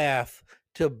a path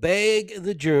to beg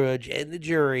the judge and the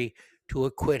jury to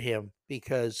acquit him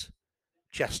because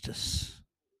justice.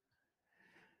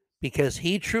 Because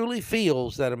he truly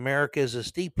feels that America is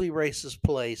a deeply racist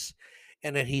place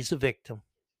and that he's a victim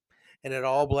and that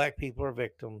all black people are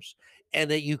victims and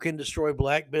that you can destroy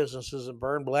black businesses and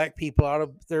burn black people out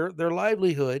of their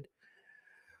livelihood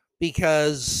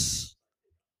because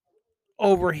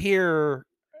over here,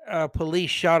 police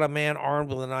shot a man armed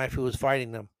with a knife who was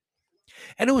fighting them.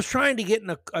 And who was trying to get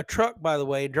in a truck, by the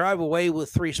way, and drive away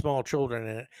with 3 small children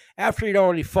in it after he'd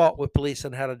already fought with police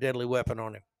and had a deadly weapon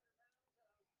on him.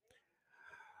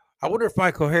 I wonder if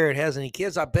Michael Harriot has any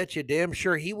kids. I bet you damn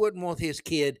sure he wouldn't want his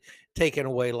kid taken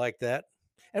away like that.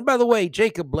 And by the way,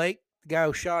 Jacob Blake, the guy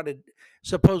who shot it,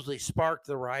 supposedly sparked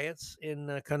the riots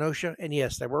in Kenosha. And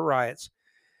yes, there were riots.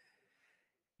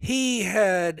 He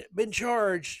had been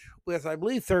charged with, I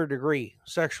believe, 3rd-degree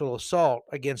sexual assault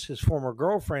against his former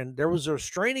girlfriend. There was a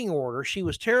restraining order. She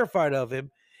was terrified of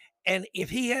him. And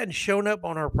if he hadn't shown up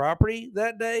on her property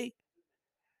that day,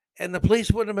 and the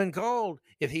police wouldn't have been called,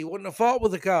 if he wouldn't have fought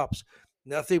with the cops,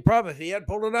 nothing problem. If he had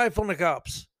pulled a knife on the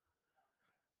cops,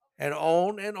 and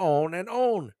on and on and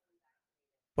on.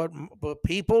 But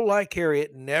people like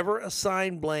Harriet never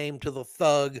assign blame to the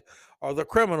thug or the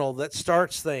criminal that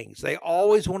starts things. They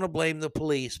always want to blame the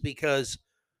police because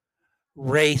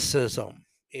racism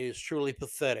is truly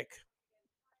pathetic.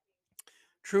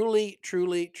 Truly,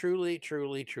 truly, truly,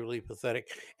 truly, truly pathetic.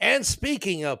 And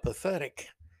speaking of pathetic,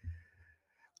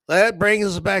 that brings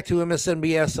us back to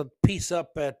MSNBS, a piece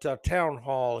up at Town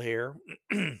Hall here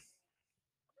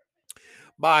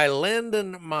by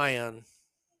Lyndon Mayan.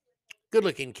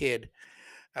 Good-looking kid.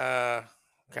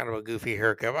 Kind of a goofy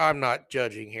haircut. I'm not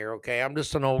judging here, okay? I'm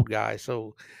just an old guy,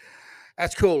 so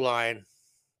that's cool, Lion.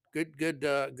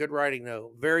 Good writing,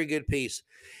 though. Very good piece.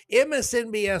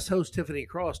 MSNBS host Tiffany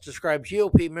Cross describes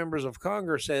GOP members of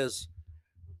Congress as,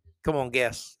 come on,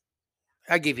 guess.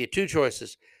 I give you 2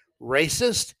 choices: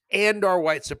 racist and or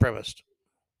white supremacist.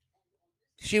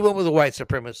 She went with a white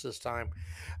supremacist this time.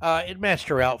 It matched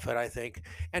her outfit, I think.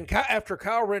 And after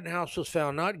Kyle Rittenhouse was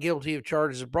found not guilty of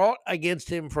charges brought against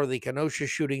him for the Kenosha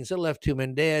shootings that left 2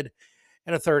 men dead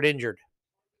and a 3rd injured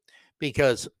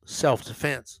because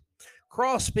self-defense.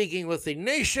 Cross speaking with the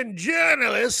Nation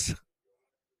journalist,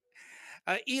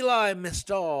 Eli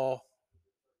Mistal.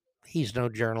 He's no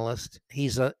journalist.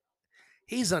 He's a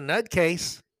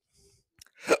nutcase.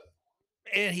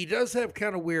 And he does have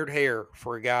kind of weird hair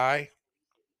for a guy.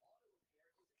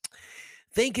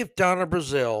 Think if Donna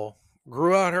Brazile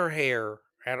grew out her hair,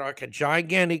 had like a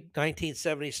gigantic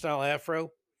 1970s style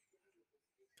afro,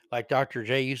 like Dr.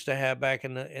 J used to have back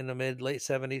in the late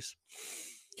 70s.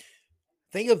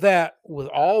 Think of that with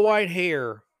all white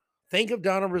hair. Think of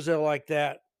Donna Brazile like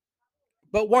that,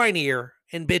 but whinier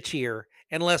and bitchier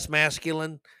and less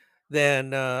masculine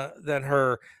than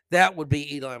her. That would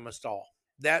be Eli Mistal.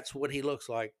 That's what he looks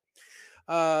like.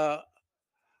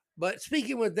 But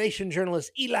speaking with Nation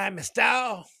journalist Eli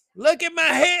Mistal, look at my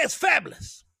hair, it's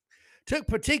fabulous. Took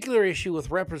particular issue with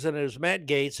Representatives Matt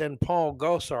Gaetz and Paul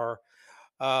Gosar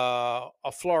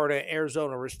of Florida and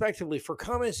Arizona, respectively, for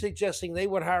comments suggesting they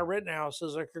would hire Rittenhouse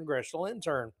as a congressional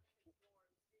intern.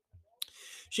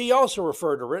 She also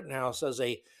referred to Rittenhouse as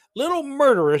a little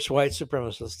murderous white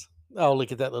supremacist. Oh,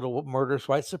 look at that little murderous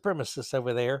white supremacist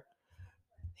over there.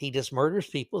 He just murders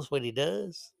people is what he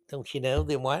does. Don't you know?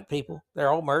 Them white people, they're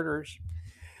all murderers.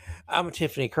 I'm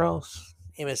Tiffany Cross.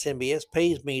 MSNBS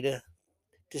pays me to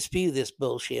spew this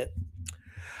bullshit.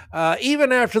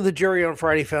 Even after the jury on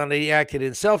Friday found that he acted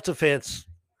in self-defense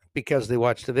because they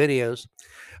watched the videos,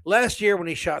 last year when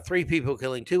he shot 3 people,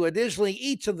 killing 2. Additionally,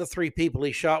 each of the 3 people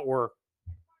he shot were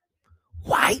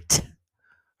white.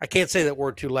 I can't say that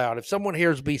word too loud. If someone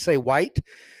hears me say white,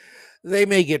 they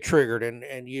may get triggered,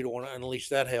 and you don't want to unleash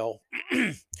that hell.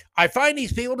 I find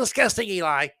these people disgusting,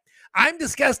 Eli. I'm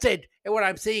disgusted at what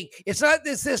I'm seeing. It's not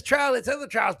this trial, it's other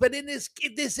trials, but in this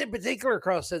in particular,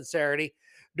 Cross said Saturday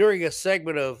during a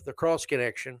segment of the Cross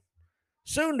Connection,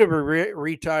 soon to be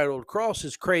retitled "Cross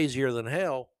is Crazier Than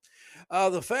Hell."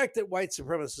 The fact that white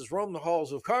supremacists roam the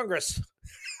halls of Congress.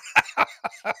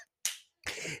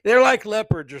 They're like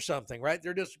leopards or something, right?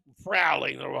 They're just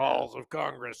prowling the halls of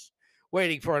Congress,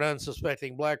 waiting for an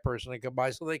unsuspecting black person to come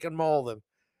by so they can maul them.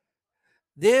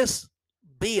 This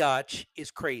biatch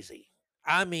is crazy.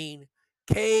 I mean,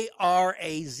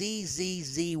 Krazzzzzy.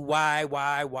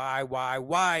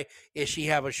 Is she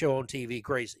have a show on TV?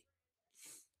 Crazy.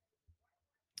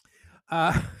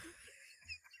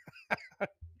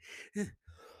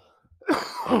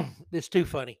 It's too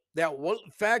funny. That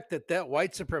fact that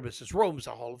white supremacist roams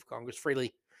the hall of Congress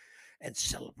freely and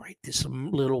celebrate this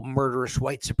little murderous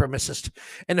white supremacist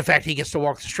and the fact he gets to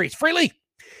walk the streets freely.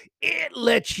 It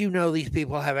lets you know these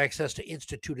people have access to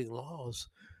instituting laws.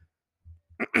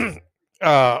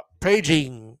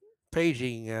 Paging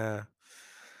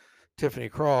Tiffany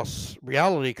Cross,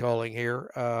 reality calling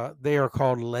here. They are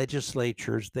called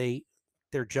legislatures.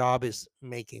 Their job is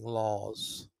making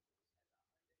laws.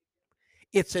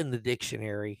 It's in the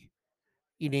dictionary.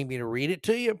 You need me to read it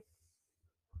to you?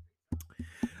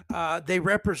 They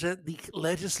represent the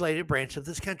legislative branch of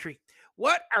this country.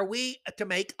 What are we to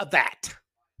make of that?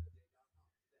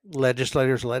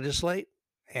 Legislators legislate,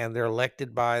 and they're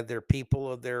elected by their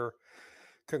people of their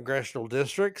congressional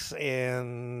districts.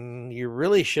 And you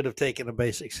really should have taken a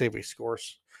basic civics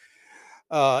course,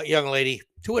 young lady.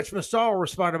 To which Ms. Stahl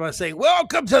responded by saying,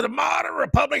 "Welcome to the modern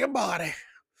Republican body,"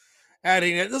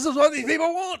 adding that this is what these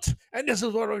people want, and this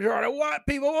is what a majority of white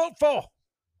people want for.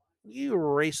 You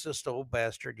racist old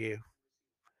bastard, you.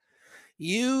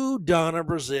 You Donna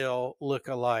Brazil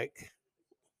look-alike.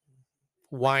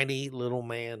 Whiny little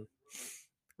man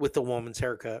with the woman's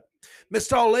haircut. Ms.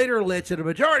 Stahl later alleged that a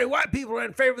majority of white people are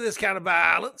in favor of this kind of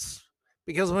violence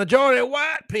because the majority of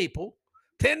white people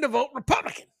tend to vote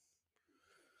Republican.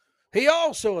 He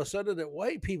also asserted that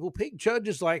white people pick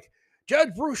judges like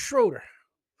Judge Bruce Schroeder.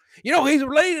 You know, he's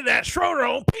related to that Schroeder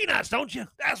on Peanuts, don't you?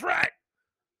 That's right.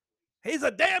 He's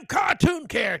a damn cartoon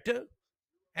character,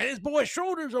 and his boy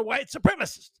Schroeder's a white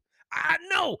supremacist. I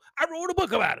know. I wrote a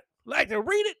book about it. Like to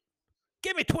read it?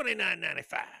 Give me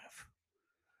 $29.95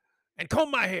 and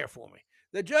comb my hair for me.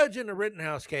 The judge in the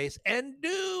Rittenhouse case, and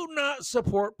do not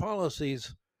support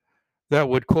policies that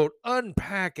would, quote,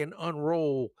 unpack and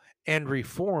unroll and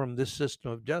reform this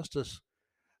system of justice.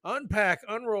 Unpack,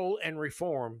 unroll, and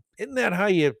reform. Isn't that how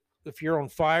you, if you're on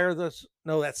fire, that's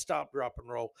stop, drop, and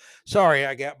roll. Sorry,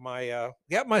 I got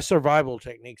my survival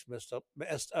techniques mixed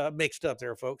up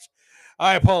there, folks.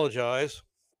 I apologize.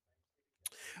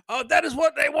 That is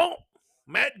what they want.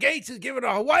 Matt Gaetz is giving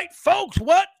our white folks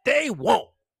what they want.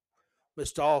 Ms.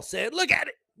 Stahl said, "Look at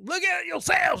it. Look at it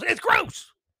yourselves. It's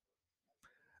gross."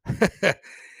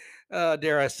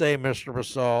 Dare I say, Mr.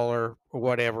 Basal or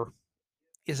whatever.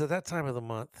 Is it that time of the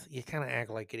month? You kind of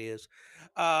act like it is.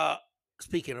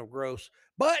 Speaking of gross,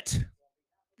 but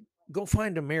go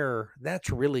find a mirror. That's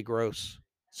really gross.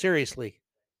 Seriously,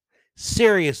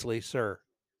 sir.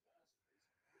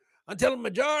 Until the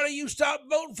majority of you stop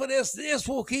voting for this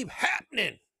will keep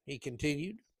happening, he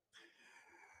continued.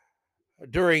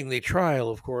 During the trial,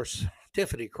 of course,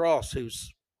 Tiffany Cross,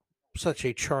 who's such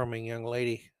a charming young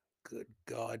lady, good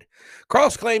God.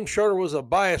 Cross claimed Schroeder was a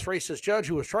biased, racist judge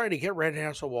who was trying to get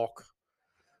Rittenhouse a walk.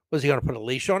 Was he going to put a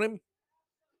leash on him?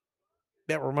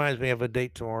 That reminds me of a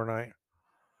date tomorrow night.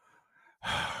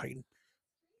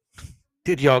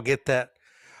 Did y'all get that?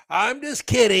 I'm just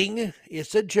kidding.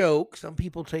 It's a joke. Some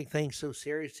people take things so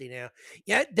seriously now.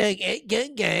 Yeah,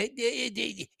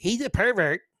 he's a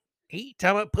pervert. He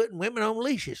talking about putting women on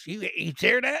leashes. You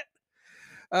hear that?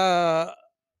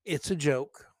 It's a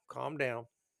joke. Calm down.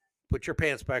 Put your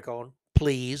pants back on,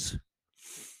 please.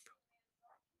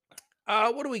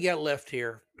 What do we got left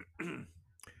here?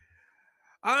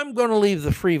 I'm going to leave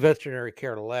the free veterinary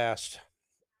care to last.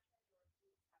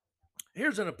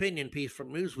 Here's an opinion piece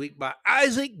from Newsweek by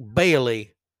Isaac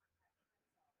Bailey.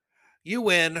 You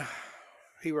win.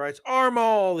 He writes, arm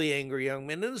all the angry young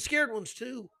men and the scared ones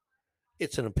too.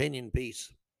 It's an opinion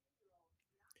piece.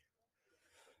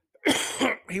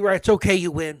 He writes, okay,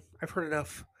 you win. I've heard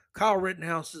enough. Kyle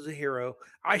Rittenhouse is a hero.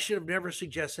 I should have never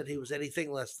suggested he was anything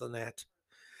less than that.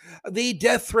 The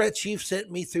death threats you've sent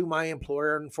me through my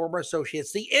employer and former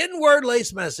associates, the N-word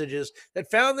lace messages that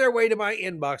found their way to my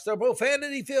inbox, the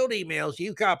profanity-filled emails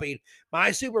you copied my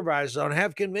supervisors on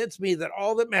have convinced me that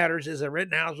all that matters is that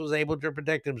Rittenhouse was able to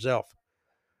protect himself.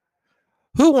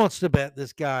 Who wants to bet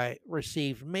this guy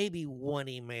received maybe one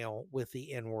email with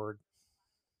the N-word?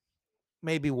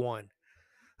 Maybe one.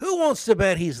 Who wants to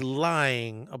bet he's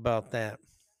lying about that?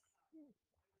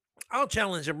 I'll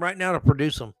challenge him right now to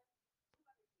produce them.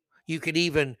 You could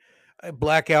even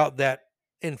black out that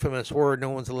infamous word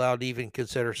no one's allowed to even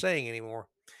consider saying anymore.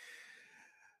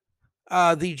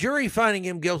 The jury finding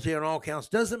him guilty on all counts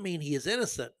doesn't mean he is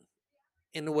innocent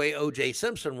in the way O.J.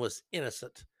 Simpson was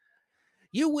innocent.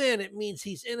 You win, it means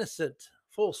he's innocent.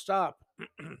 Full stop.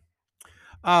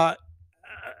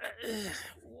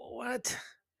 What?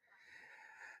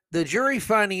 The jury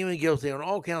finding him guilty on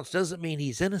all counts doesn't mean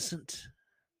he's innocent.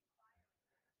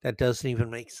 That doesn't even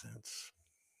make sense.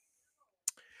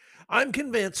 I'm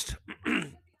convinced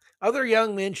other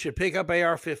young men should pick up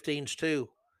AR-15s too.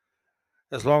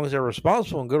 As long as they're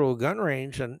responsible and go to a gun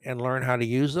range and learn how to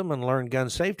use them and learn gun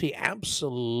safety,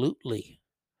 absolutely.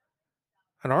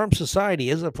 An armed society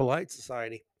is a polite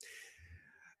society.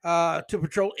 To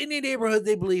patrol any neighborhood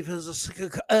they believe has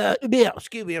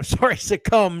excuse me, I'm sorry,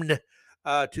 succumbed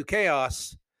to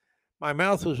chaos. My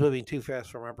mouth was moving too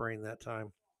fast for my brain that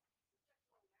time.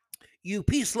 You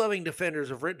peace loving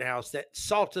defenders of Rittenhouse, that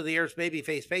salt of the earth's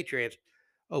babyface patriot,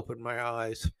 opened my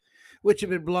eyes, which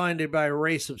have been blinded by a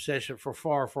race obsession for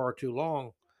far, far too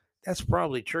long. That's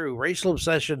probably true. Racial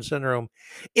obsession syndrome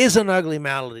is an ugly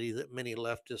malady that many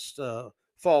leftists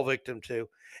fall victim to.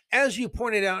 As you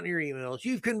pointed out in your emails,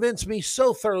 you've convinced me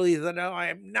so thoroughly that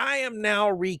I am now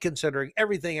reconsidering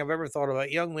everything I've ever thought about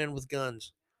young men with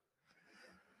guns.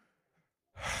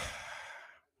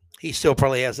 He still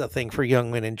probably has a thing for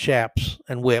young men in chaps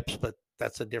and whips, but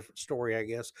that's a different story, I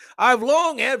guess. I've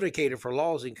long advocated for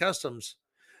laws and customs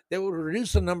that would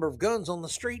reduce the number of guns on the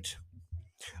street.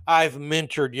 I've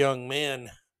mentored young men,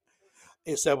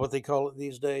 is that what they call it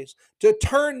these days, to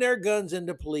turn their guns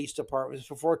into police departments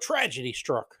before tragedy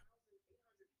struck.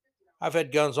 I've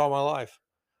had guns all my life.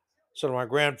 So did my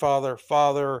grandfather,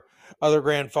 father, other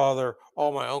grandfather,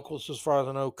 all my uncles, as far as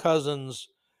I know, cousins.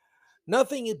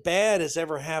 Nothing bad has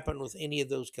ever happened with any of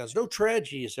those guns. No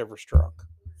tragedy has ever struck.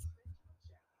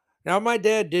 Now, my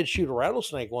dad did shoot a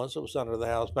rattlesnake once that was under the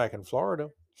house back in Florida.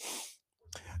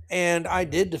 And I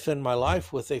did defend my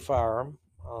life with a firearm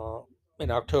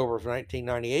in October of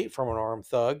 1998 from an armed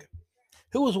thug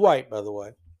who was white, by the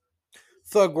way.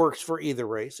 Thug works for either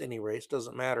race, any race,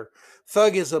 doesn't matter.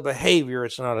 Thug is a behavior,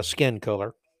 it's not a skin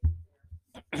color.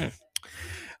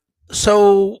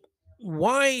 So,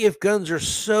 why, if guns are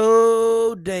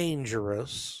so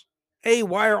dangerous,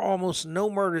 why are almost no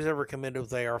murders ever committed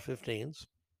with AR 15s,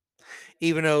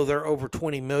 even though there are over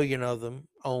 20 million of them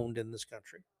owned in this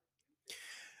country?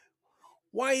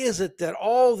 Why is it that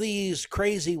all these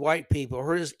crazy white people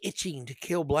who are just itching to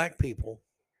kill black people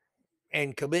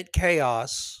and commit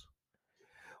chaos,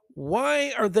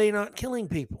 why are they not killing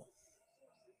people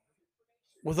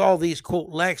with all these, quote,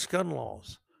 lax gun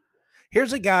laws?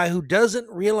 Here's a guy who doesn't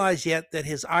realize yet that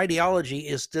his ideology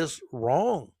is just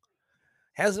wrong.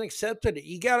 Hasn't accepted it.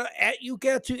 You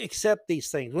got to accept these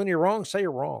things. When you're wrong, say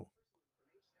you're wrong.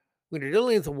 When you're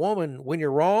dealing with a woman, when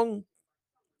you're wrong,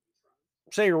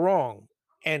 say you're wrong.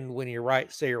 And when you're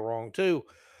right, say you're wrong too.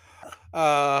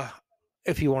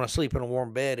 If you want to sleep in a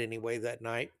warm bed anyway that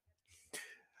night.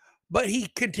 But he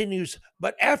continues,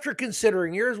 but after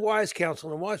considering your wise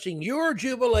counsel and watching your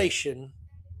jubilation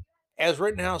as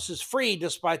Rittenhouse is free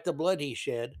despite the blood he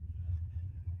shed,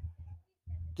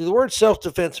 do the word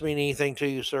self-defense mean anything to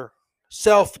you, sir?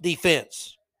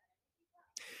 Self-defense.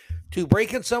 To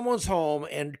break in someone's home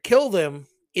and kill them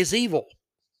is evil.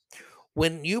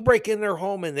 When you break in their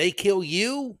home and they kill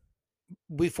you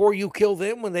before you kill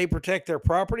them, when they protect their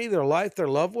property, their life, their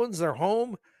loved ones, their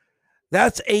home,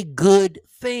 that's a good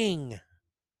thing.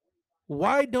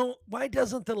 Why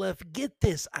doesn't the left get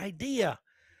this idea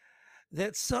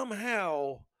that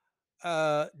somehow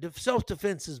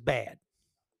self-defense is bad?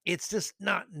 It's just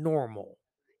not normal.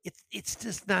 It's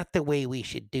just not the way we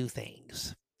should do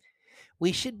things.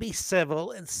 We should be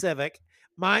civil and civic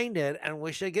minded, and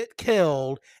we should get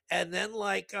killed, and then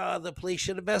the police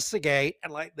should investigate,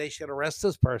 and like they should arrest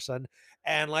this person,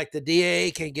 and like the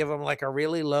DA can give them like a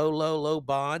really low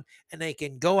bond, and they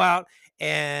can go out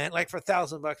and like for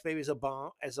 $1,000 maybe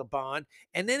as a bond,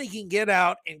 and then he can get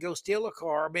out and go steal a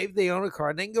car. Maybe they own a car,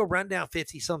 and they can go run down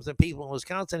 50 something people in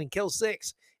Wisconsin and kill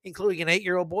 6, including an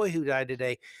 8-year-old boy who died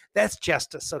today. That's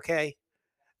justice. Okay,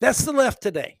 that's the left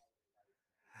today.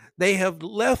 They have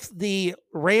left the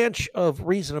ranch of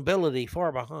reasonability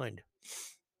far behind.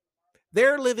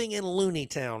 They're living in Looney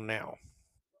Town now,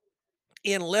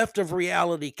 in left of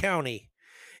reality county,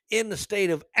 in the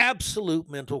state of absolute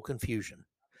mental confusion.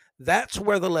 That's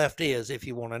where the left is, if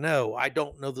you want to know. I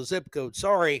don't know the zip code.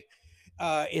 Sorry.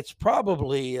 It's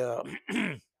probably,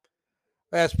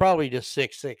 that's probably just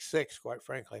 666, quite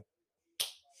frankly.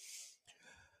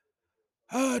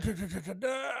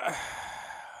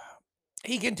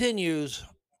 He continues,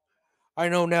 I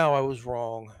know now I was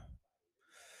wrong.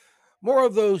 More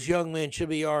of those young men should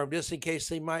be armed just in case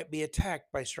they might be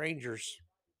attacked by strangers.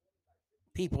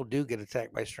 People do get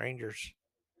attacked by strangers.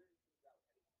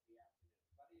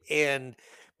 And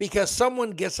because someone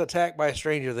gets attacked by a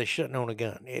stranger, they shouldn't own a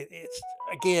gun. It's,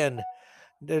 again,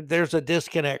 there's a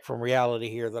disconnect from reality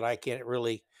here that I can't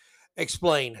really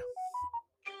explain.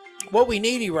 What we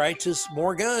need, he writes, is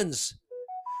more guns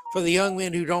for the young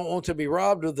men who don't want to be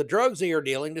robbed of the drugs they are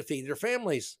dealing to feed their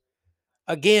families.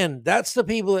 Again, that's the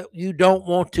people that you don't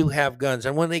want to have guns.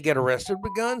 And when they get arrested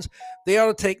with guns, they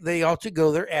ought to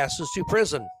go their asses to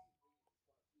prison.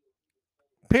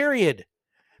 Period.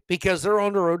 Because they're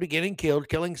on the road to getting killed,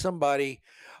 killing somebody,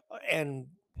 and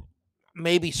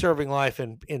maybe serving life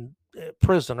in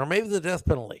prison or maybe the death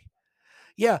penalty.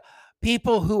 Yeah,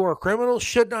 people who are criminals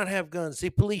should not have guns. The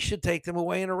police should take them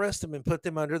away and arrest them and put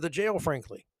them under the jail,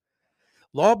 frankly.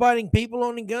 Law abiding people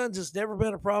owning guns has never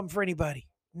been a problem for anybody.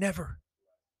 Never.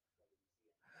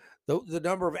 The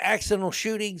number of accidental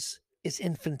shootings is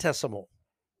infinitesimal,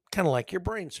 kind of like your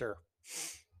brain, sir.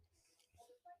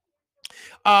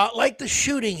 Like the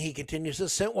shooting, he continues, that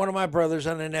sent one of my brothers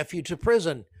and a nephew to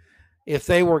prison. If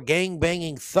they were gang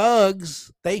banging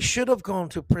thugs, they should have gone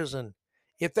to prison.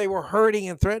 If they were hurting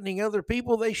and threatening other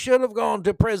people, they should have gone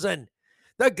to prison.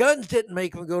 The guns didn't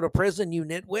make them go to prison, you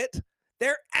nitwit.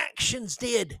 Their actions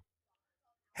did.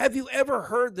 Have you ever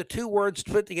heard the two words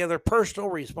put together, personal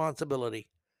responsibility?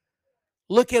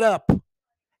 Look it up.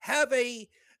 Have an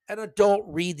adult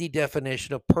read the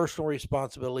definition of personal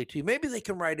responsibility to you. Maybe they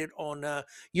can write it on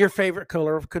your favorite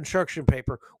color of construction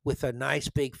paper with a nice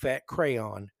big fat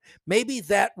crayon. Maybe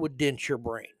that would dent your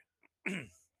brain.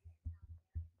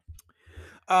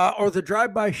 Or the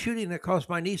drive-by shooting that cost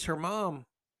my niece her mom.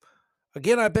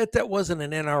 Again, I bet that wasn't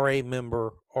an NRA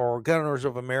member or Gunners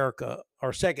of America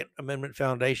or Second Amendment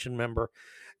Foundation member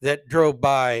that drove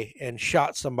by and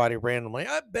shot somebody randomly.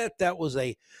 I bet that was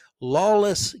a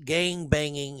lawless,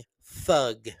 gang-banging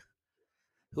thug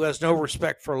who has no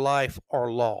respect for life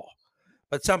or law.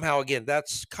 But somehow, again,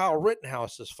 that's Kyle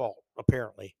Rittenhouse's fault,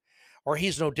 apparently. Or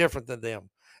he's no different than them.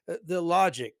 The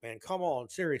logic, man, come on,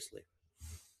 seriously.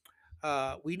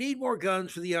 We need more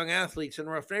guns for the young athletes in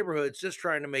rough neighborhoods just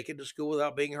trying to make it to school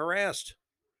without being harassed.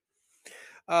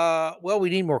 Well,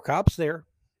 we need more cops there.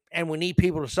 And we need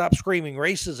people to stop screaming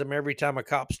racism every time a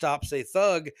cop stops a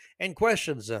thug and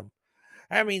questions them.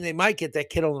 I mean, they might get that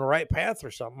kid on the right path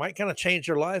or something, might kind of change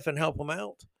their life and help them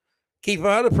out, keep them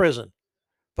out of prison.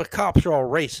 But cops are all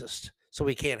racist, so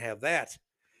we can't have that.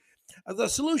 The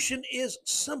solution is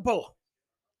simple.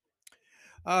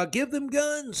 Give them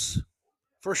guns.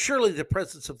 For surely the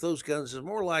presence of those guns is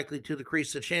more likely to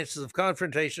decrease the chances of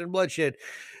confrontation and bloodshed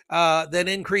than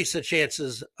increase the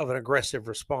chances of an aggressive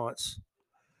response.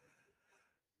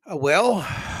 Well,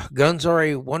 guns are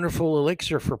a wonderful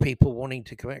elixir for people wanting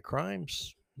to commit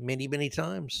crimes many, many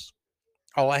times.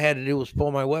 All I had to do was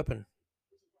pull my weapon.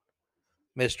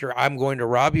 Mister, I'm going to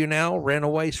rob you now, ran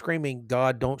away screaming,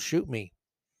 God, don't shoot me.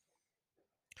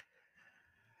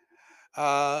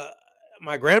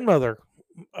 My grandmother,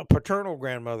 a paternal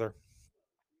grandmother,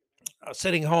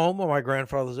 sitting home while my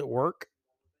grandfather's at work,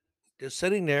 just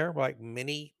sitting there like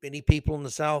many, many people in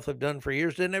the South have done for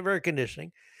years, didn't have air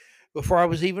conditioning. Before I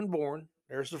was even born,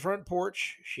 there's the front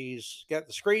porch. She's got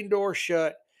the screen door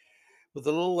shut with a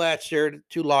little latch there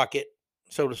to lock it,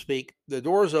 so to speak. The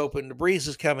door's open. The breeze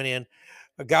is coming in.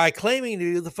 A guy claiming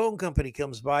to be the phone company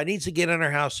comes by, needs to get in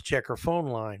her house to check her phone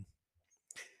line.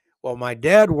 Well, my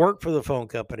dad worked for the phone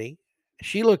company.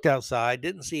 She looked outside,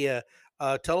 didn't see a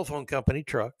telephone company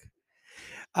truck.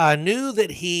 I knew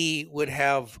that he would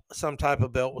have some type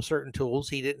of belt with certain tools.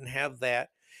 He didn't have that.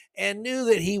 And knew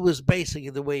that he was basically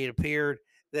the way it appeared,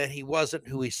 that he wasn't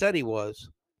who he said he was.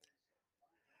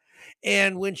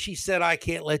 And when she said, I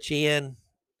can't let you in,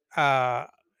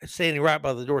 standing right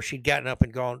by the door, she'd gotten up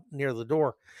and gone near the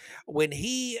door. When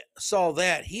he saw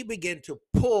that, he began to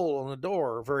pull on the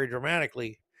door very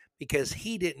dramatically because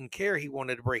he didn't care. He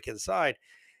wanted to break inside.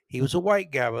 He was a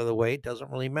white guy, by the way. It doesn't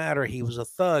really matter. He was a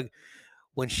thug.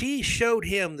 When she showed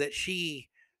him that she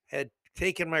had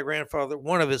taken my grandfather,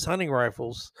 one of his hunting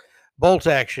rifles, bolt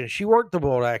action, she worked the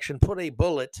bolt action, put a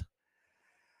bullet,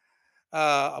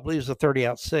 I believe it was a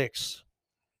 30-06,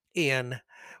 in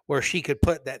where she could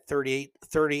put that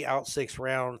 30-06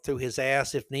 round through his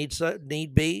ass if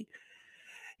need be.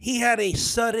 He had a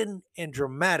sudden and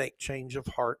dramatic change of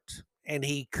heart, and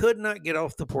he could not get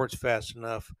off the porch fast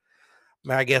enough.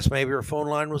 I guess maybe her phone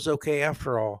line was okay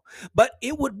after all. But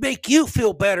it would make you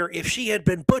feel better if she had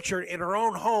been butchered in her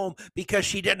own home because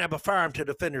she didn't have a firearm to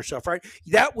defend herself, right?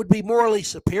 That would be morally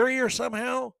superior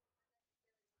somehow.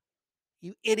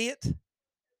 You idiot.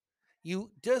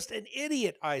 You just an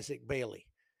idiot, Isaac Bailey.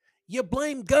 You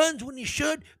blame guns when you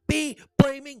should be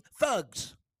blaming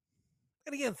thugs.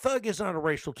 And again, thug is not a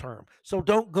racial term, so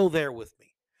don't go there with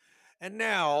me. And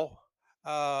now,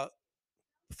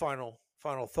 final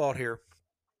thought here.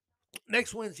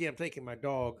 Next Wednesday, I'm taking my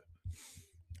dog,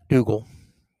 Dougal.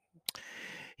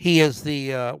 He is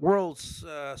the world's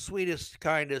sweetest,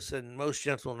 kindest, and most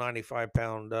gentle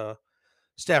 95-pound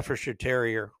Staffordshire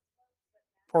Terrier.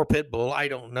 or pit bull. I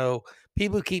don't know.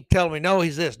 People keep telling me, no,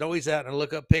 he's this, no, he's that. And I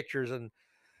look up pictures and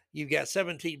you've got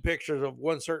 17 pictures of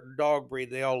one certain dog breed.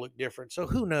 They all look different. So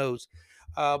who knows?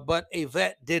 But a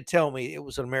vet did tell me it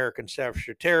was an American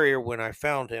Staffordshire Terrier when I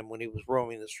found him when he was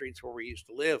roaming the streets where we used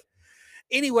to live.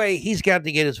 Anyway, he's got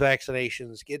to get his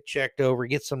vaccinations, get checked over,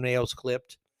 get some nails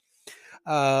clipped.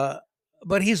 Uh,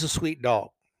 but he's a sweet dog.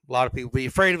 A lot of people be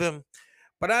afraid of him,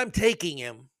 but I'm taking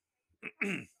him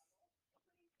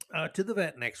to the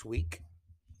vet next week.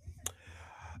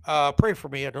 Pray for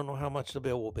me. I don't know how much the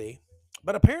bill will be,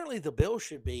 but apparently the bill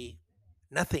should be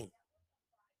nothing.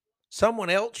 Someone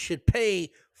else should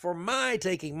pay for my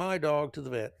taking my dog to the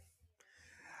vet.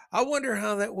 I wonder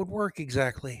how that would work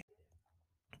exactly.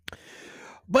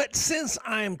 But since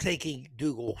I'm taking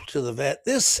Dougal to the vet,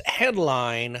 this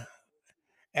headline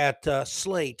at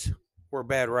Slate, where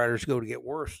bad writers go to get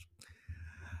worse,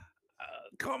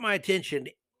 caught my attention.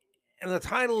 And the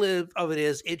title of it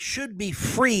is, "It should be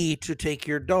free to take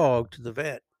your dog to the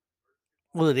vet."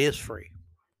 Well, it is free.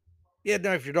 Yeah,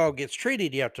 now if your dog gets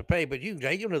treated, you have to pay, but you can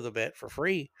take him to the vet for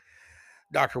free.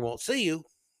 Doctor won't see you.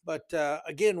 But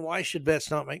again, why should vets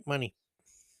not make money?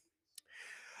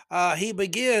 He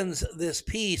begins this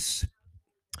piece.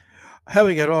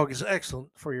 Having a dog is excellent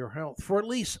for your health. For at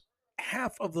least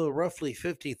half of the roughly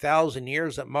 50,000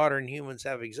 years that modern humans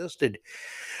have existed,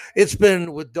 it's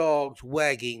been with dogs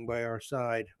wagging by our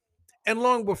side. And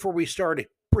long before we started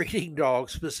breeding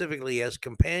dogs specifically as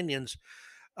companions,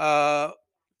 uh,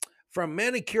 from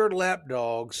manicured lap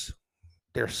dogs,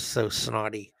 they're so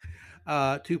snotty,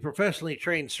 to professionally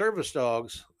trained service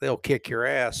dogs, they'll kick your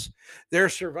ass. Their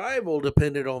survival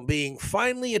depended on being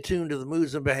finely attuned to the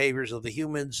moods and behaviors of the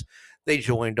humans they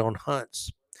joined on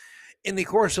hunts. In the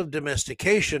course of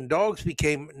domestication, dogs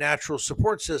became natural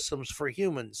support systems for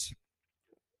humans.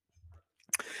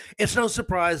 It's no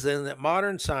surprise then that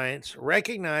modern science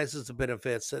recognizes the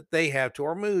benefits that they have to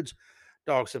our moods.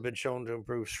 Dogs have been shown to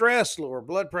improve stress, lower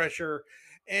blood pressure,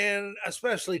 and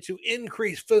especially to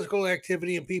increase physical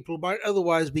activity in people who might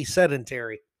otherwise be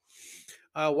sedentary.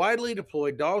 Widely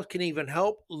deployed, dogs can even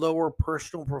help lower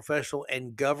personal, professional,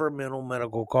 and governmental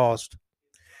medical costs.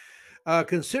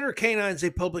 Consider canines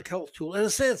a public health tool. In a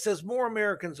sense, as more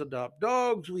Americans adopt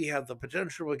dogs, we have the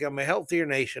potential to become a healthier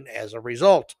nation as a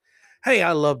result. Hey,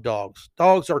 I love dogs.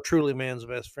 Dogs are truly man's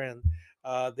best friend.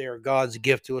 They are God's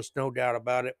gift to us, no doubt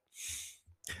about it.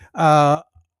 Uh,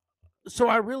 so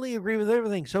I really agree with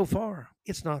everything so far.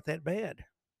 It's not that bad.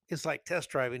 It's like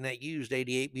test driving that used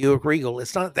 88 Buick Regal.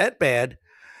 It's not that bad.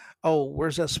 Oh,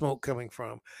 where's that smoke coming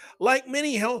from? Like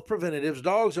many health preventatives,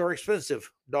 dogs are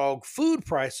expensive. Dog food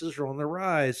prices are on the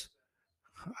rise.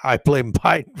 I blame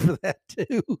Biden for that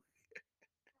too.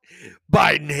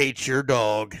 Biden hates your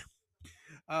dog.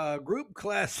 Group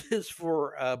classes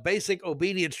for basic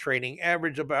obedience training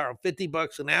average about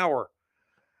 $50 an hour.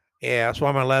 Yeah, that's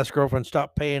why my last girlfriend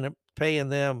stopped paying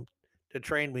them to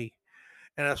train me,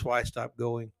 and that's why I stopped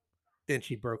going. Then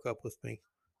she broke up with me.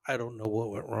 I don't know what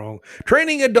went wrong.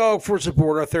 Training a dog for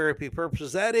support or therapy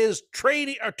purposes, that is,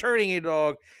 training or turning a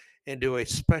dog into a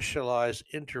specialized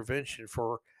intervention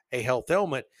for a health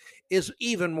ailment, is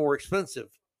even more expensive.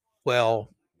 Well,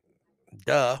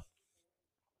 duh.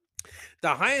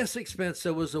 The highest expense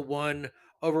though was the one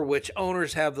over which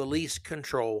owners have the least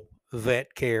control: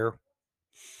 vet care.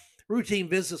 Routine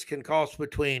visits can cost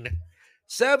between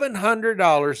 $700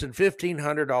 and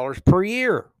 $1,500 per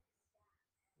year.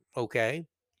 Okay.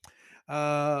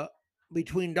 Uh,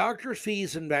 Between doctor's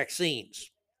fees and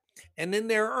vaccines. And then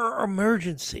there are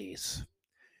emergencies.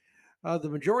 The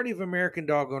majority of American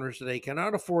dog owners today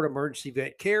cannot afford emergency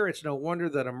vet care. It's no wonder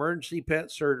that emergency pet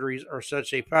surgeries are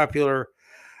such a popular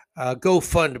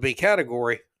GoFundMe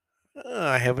category.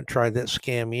 I haven't tried that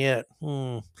scam yet.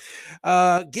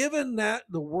 Given that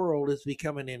the world is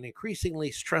becoming an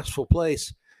increasingly stressful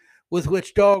place with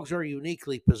which dogs are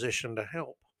uniquely positioned to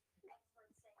help,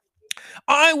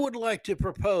 I would like to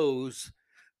propose.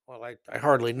 Well, I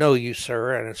hardly know you,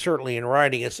 sir, and it's certainly in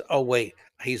writing. It's, oh, wait,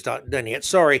 he's not done yet.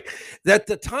 Sorry. That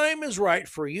the time is right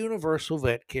for universal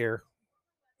vet care.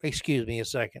 Excuse me a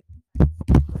second.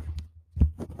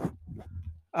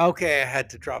 Okay, I had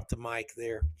to drop the mic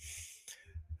there.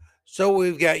 So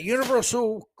we've got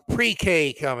universal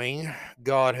pre-K coming.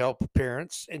 God help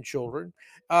parents and children.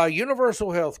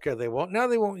 Universal health care they want. Now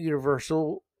they want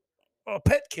universal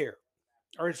pet care.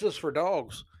 Or it's just for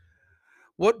dogs.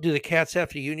 What, do the cats have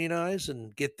to unionize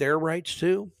and get their rights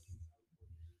too?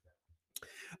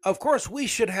 Of course, we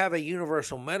should have a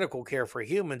universal medical care for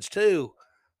humans too.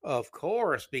 Of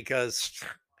course, because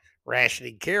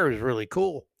rationing care is really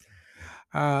cool.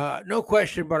 No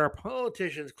question, but our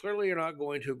politicians clearly are not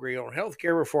going to agree on health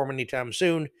care reform anytime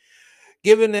soon,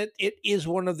 given that it is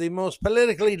one of the most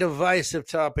politically divisive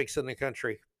topics in the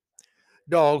country.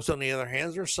 Dogs, on the other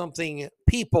hand, are something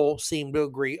people seem to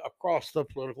agree across the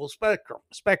political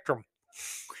spectrum.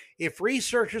 If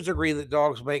researchers agree that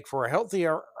dogs make for a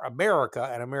healthier America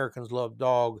and Americans love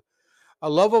dog, a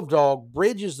love of dog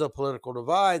bridges the political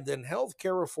divide, then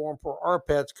healthcare reform for our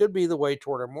pets could be the way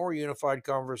toward a more unified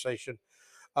conversation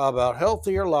about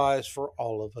healthier lives for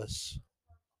all of us.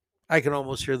 I can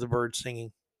almost hear the birds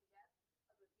singing.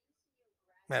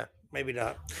 Yeah, maybe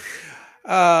not.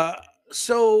 Uh,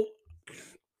 so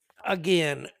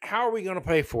again, how are we going to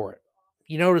pay for it?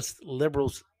 You notice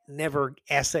liberals never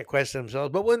ask that question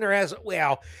themselves, but when they're asked,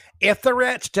 well, if the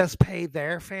rich just pay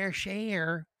their fair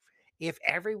share, if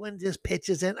everyone just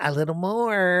pitches in a little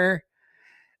more,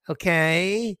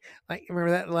 okay, like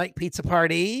remember that like pizza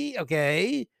party,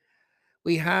 okay,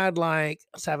 we had like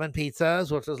 7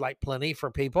 pizzas, which was like plenty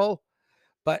for people,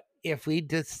 but if we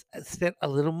just spent a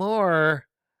little more,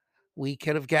 we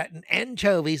could have gotten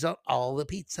anchovies on all the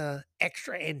pizza,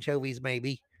 extra anchovies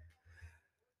maybe.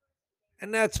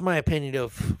 And that's my opinion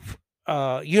of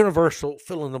universal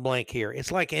fill in the blank here.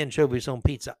 It's like anchovies on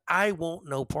pizza. I want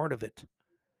no part of it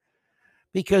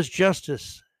because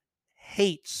justice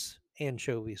hates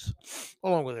anchovies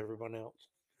along with everyone else.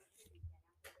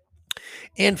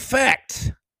 In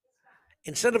fact,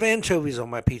 instead of anchovies on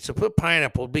my pizza, put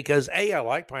pineapple because A, I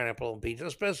like pineapple on pizza,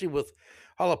 especially with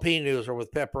jalapenos or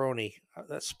with pepperoni.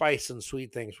 That spice and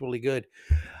sweet thing's really good.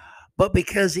 But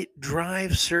because it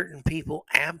drives certain people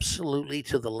absolutely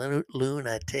to the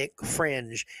lunatic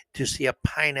fringe to see a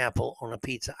pineapple on a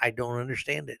pizza. I don't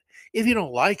understand it. If you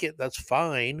don't like it, that's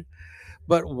fine.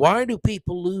 But why do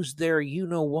people lose their you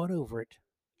know what over it?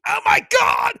 Oh my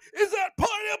God! Is that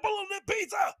pineapple on the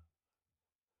pizza?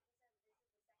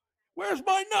 Where's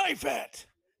my knife at?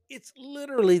 It's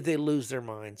literally they lose their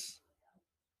minds.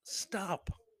 Stop.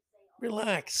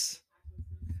 Relax.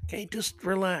 Okay, just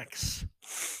relax.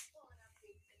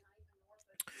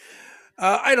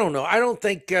 I don't know. I don't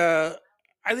think. I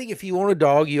think if you want a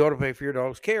dog, you ought to pay for your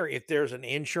dog's care. If there's an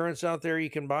insurance out there you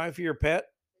can buy for your pet,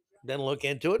 then look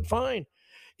into it. Fine.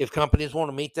 If companies want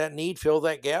to meet that need, fill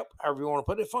that gap, however you want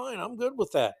to put it, fine. I'm good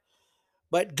with that.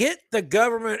 But get the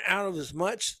government out of as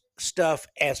much stuff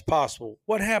as possible.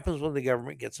 What happens when the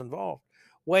government gets involved?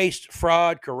 Waste,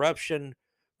 fraud, corruption,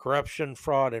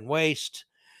 fraud, and waste.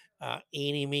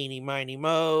 Eeny, meeny, miny,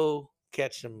 mo.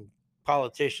 Catch some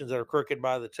politicians that are crooked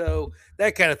by the toe.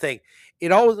 That kind of thing.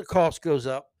 It always the cost goes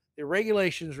up. The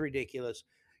regulation is ridiculous.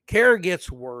 Care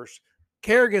gets worse.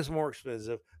 Care gets more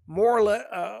expensive.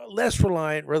 Less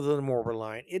reliant rather than more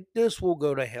reliant. This will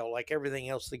go to hell like everything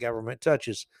else the government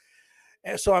touches.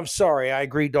 And so I'm sorry. I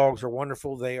agree. Dogs are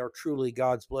wonderful. They are truly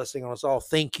God's blessing on us all.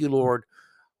 Thank you, Lord,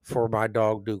 for my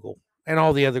dog Dougal and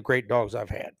all the other great dogs I've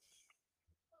had.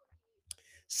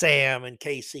 Sam and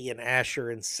Casey and Asher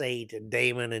and Sate and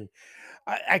Damon and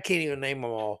I can't even name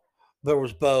them all. There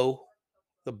was Bo,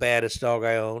 the baddest dog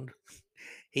I owned.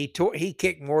 He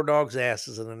kicked more dogs'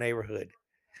 asses in the neighborhood.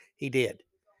 He did.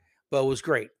 Bo was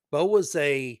great. Bo was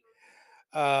a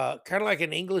kind of like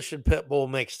an English and pit bull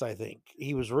mixed. I think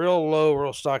he was real low,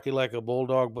 real stocky like a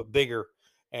bulldog, but bigger.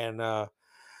 And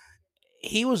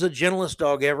he was the gentlest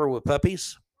dog ever with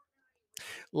puppies.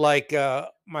 Like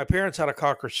my parents had a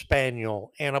cocker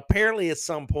spaniel, and apparently at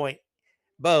some point,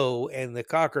 Bo and the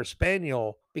cocker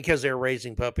spaniel, because they're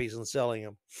raising puppies and selling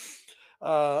them.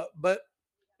 But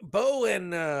Bo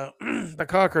and the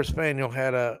cocker spaniel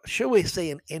had a, shall we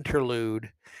say, an interlude,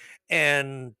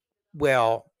 and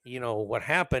well, you know what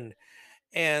happened.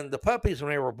 And the puppies,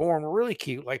 when they were born, were really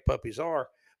cute, like puppies are,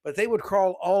 but they would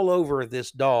crawl all over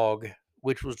this dog,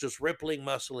 which was just rippling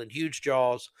muscle and huge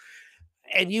jaws.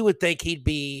 And you would think he'd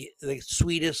be the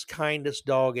sweetest, kindest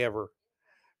dog ever,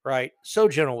 right? So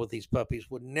gentle with these puppies,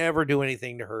 would never do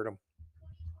anything to hurt them.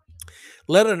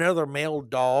 Let another male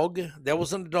dog that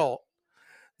was an adult,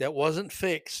 that wasn't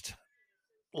fixed,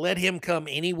 let him come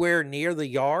anywhere near the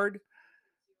yard,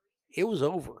 it was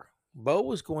over. Bo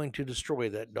was going to destroy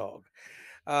that dog.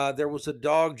 There was a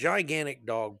dog, gigantic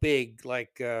dog, big,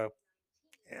 like bigger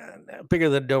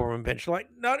than a Doberman Pinscher, like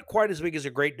not quite as big as a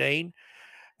Great Dane,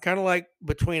 kind of like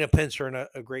between a Pinscher and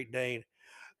a Great Dane.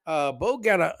 Bo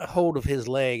got a hold of his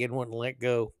leg and wouldn't let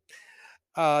go.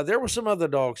 There were some other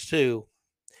dogs too.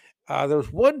 There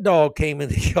was one dog came in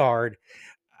the yard,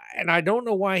 and I don't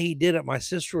know why he did it. My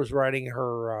sister was riding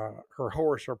her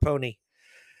horse or pony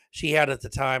she had at the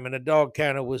time, and the dog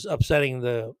kind of was upsetting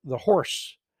the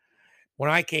horse when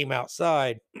I came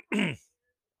outside,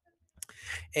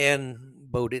 and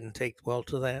Bo didn't take well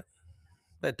to that.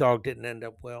 That dog didn't end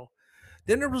up well.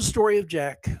 Then there was the story of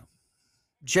Jack.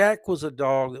 Jack was a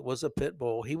dog that was a pit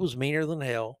bull. He was meaner than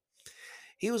hell.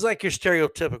 He was like your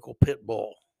stereotypical pit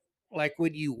bull. Like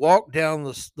when you walk down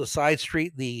the side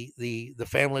street, the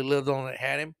family lived on that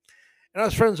had him. And I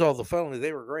was friends with all the family.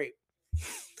 They were great.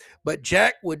 But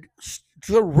Jack would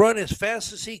run as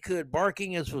fast as he could,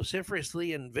 barking as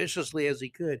vociferously and viciously as he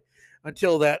could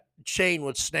until that chain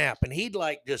would snap. And he'd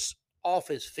like just off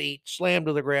his feet, slam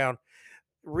to the ground.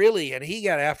 Really, and he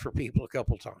got after people a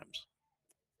couple times.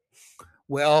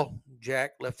 Well,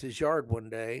 Jack left his yard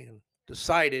one day and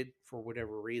decided, for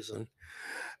whatever reason,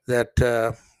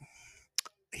 that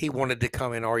he wanted to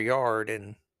come in our yard.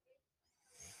 And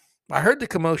I heard the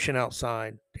commotion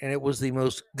outside, and it was the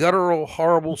most guttural,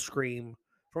 horrible scream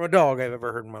from a dog I've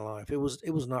ever heard in my life. It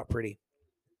was not pretty.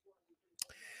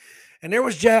 And there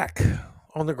was Jack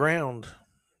on the ground.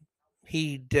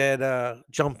 He had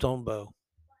jumped on Bo.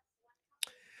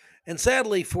 And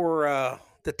sadly for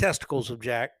the testicles of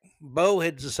Jack, Bo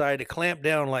had decided to clamp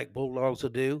down like bulldogs will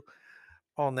do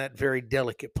on that very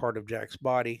delicate part of Jack's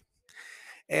body.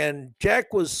 And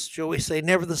Jack was, shall we say,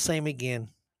 never the same again,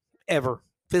 ever,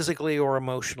 physically or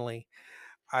emotionally.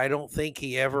 I don't think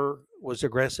he ever was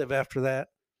aggressive after that.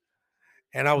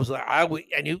 And I was like,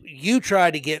 and you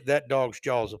tried to get that dog's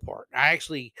jaws apart. I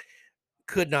actually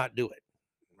could not do it.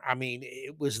 I mean,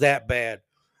 it was that bad.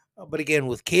 But again,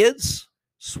 with kids,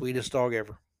 sweetest dog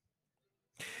ever.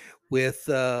 With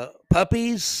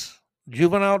puppies,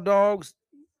 juvenile dogs,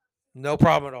 no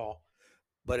problem at all.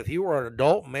 But if you were an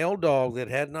adult male dog that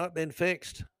had not been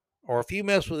fixed, or if you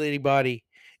messed with anybody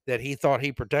that he thought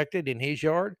he protected in his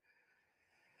yard,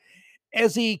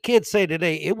 as the kids say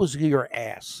today, it was your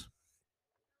ass.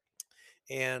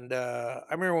 And I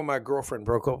remember when my girlfriend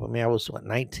broke up with me, I was,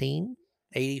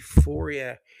 1984?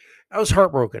 Yeah. I was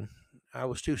heartbroken. I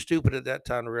was too stupid at that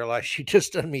time to realize she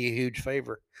just done me a huge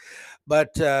favor.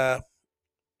 But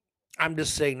I'm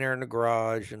just sitting there in the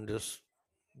garage and just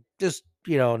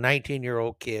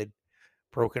 19-year-old kid,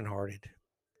 brokenhearted.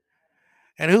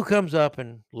 And who comes up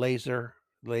and lays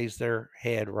their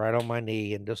head right on my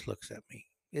knee and just looks at me?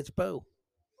 It's Bo.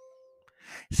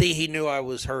 See, he knew I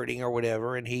was hurting or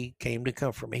whatever, and he came to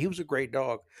comfort me. He was a great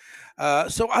dog.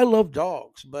 So I love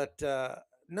dogs, but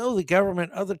no, the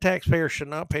government, other taxpayers should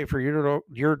not pay for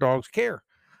your dog's care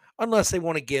unless they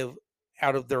want to give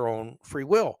out of their own free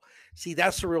will. See,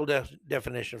 that's the real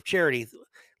definition of charity.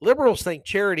 Liberals think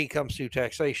charity comes through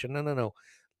taxation. No, no, no.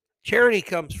 Charity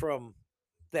comes from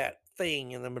that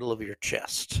thing in the middle of your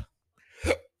chest.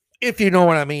 If you know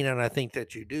what I mean, and I think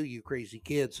that you do, you crazy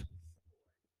kids.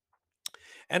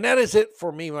 And that is it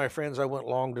for me, my friends. I went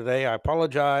long today. I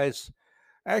apologize.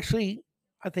 Actually,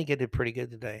 I think I did pretty good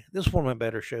today. This is one of my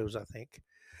better shows, I think.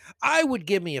 I would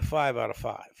give me a 5 out of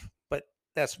 5, but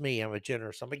that's me. I'm a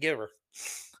generous. I'm a giver,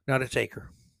 not a taker,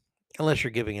 unless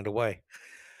you're giving it away.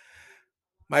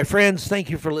 My friends, thank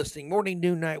you for listening. Morning,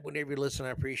 noon, night, whenever you listen, I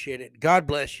appreciate it. God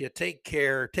bless you. Take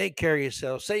care. Take care of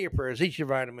yourself. Say your prayers. Eat your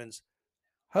vitamins.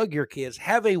 Hug your kids.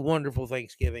 Have a wonderful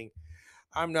Thanksgiving.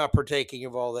 I'm not partaking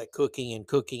of all that cooking and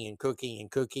cooking and cooking and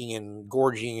cooking and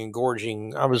gorging and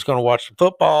gorging. I was going to watch the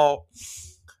football.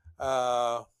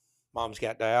 Mom's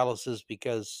got dialysis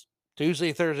because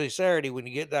Tuesday, Thursday, Saturday, when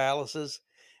you get dialysis,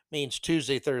 means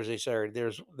Tuesday, Thursday, Saturday.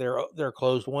 They're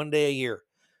closed one day a year,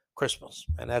 Christmas,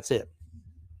 and that's it.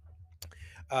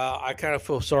 I kind of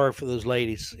feel sorry for those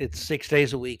ladies. It's 6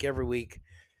 days a week, every week,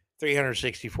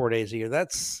 364 days a year.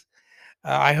 That's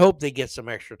I hope they get some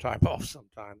extra time off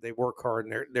sometime. They work hard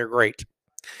and they're great.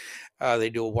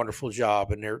 They do a wonderful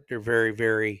job, and they're very,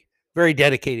 very, very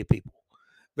dedicated people.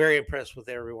 Very impressed with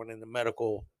everyone in the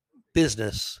medical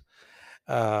business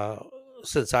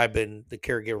since I've been the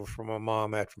caregiver for my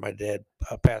mom after my dad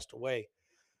passed away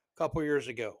a couple years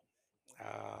ago.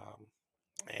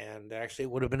 And actually,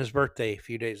 it would have been his birthday a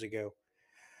few days ago.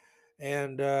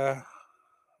 And that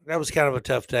was kind of a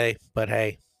tough day, but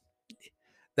hey,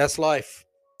 that's life.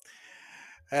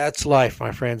 That's life,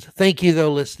 my friends. Thank you,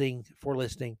 though, for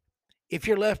listening. If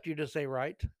you're left, you just say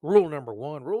right. Rule number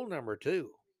 1. Rule number 2,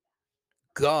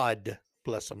 God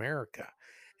bless America.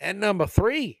 And number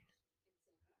 3,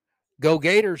 go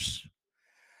Gators.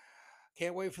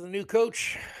 Can't wait for the new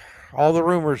coach. All the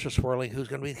rumors are swirling. Who's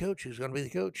going to be the coach? Who's going to be the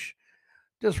coach?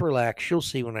 Just relax. You'll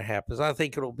see when it happens. I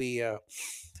think it'll be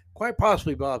quite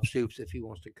possibly Bob Stoops if he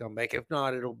wants to come back. If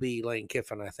not, it'll be Lane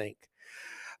Kiffin, I think.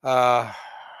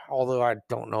 Although I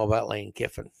don't know about Lane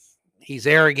Kiffin. He's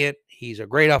arrogant. He's a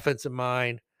great offensive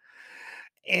mind.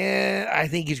 And I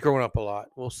think he's grown up a lot.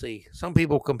 We'll see. Some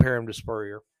people compare him to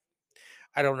Spurrier.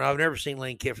 I don't know. I've never seen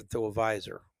Lane Kiffin throw a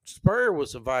visor. Spurrier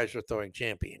was a visor throwing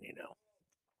champion,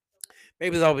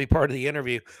 Maybe that'll be part of the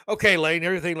interview. Okay, Lane,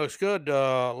 everything looks good.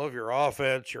 Love your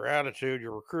offense, your attitude,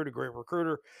 your recruiter, great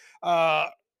recruiter. Uh,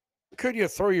 could you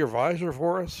throw your visor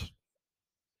for us?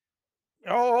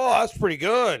 Oh, that's pretty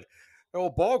good. The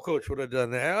old ball coach would have done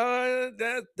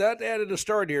that. That added a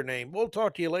star to your name. We'll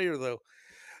talk to you later, though.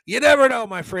 You never know,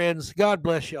 my friends. God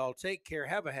bless y'all. Take care.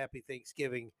 Have a happy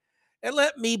Thanksgiving. And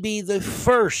let me be the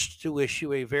first to wish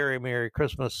you a very Merry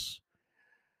Christmas.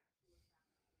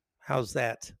 How's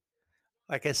that?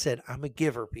 Like I said, I'm a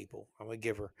giver, people. I'm a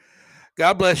giver.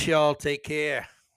 God bless y'all. Take care.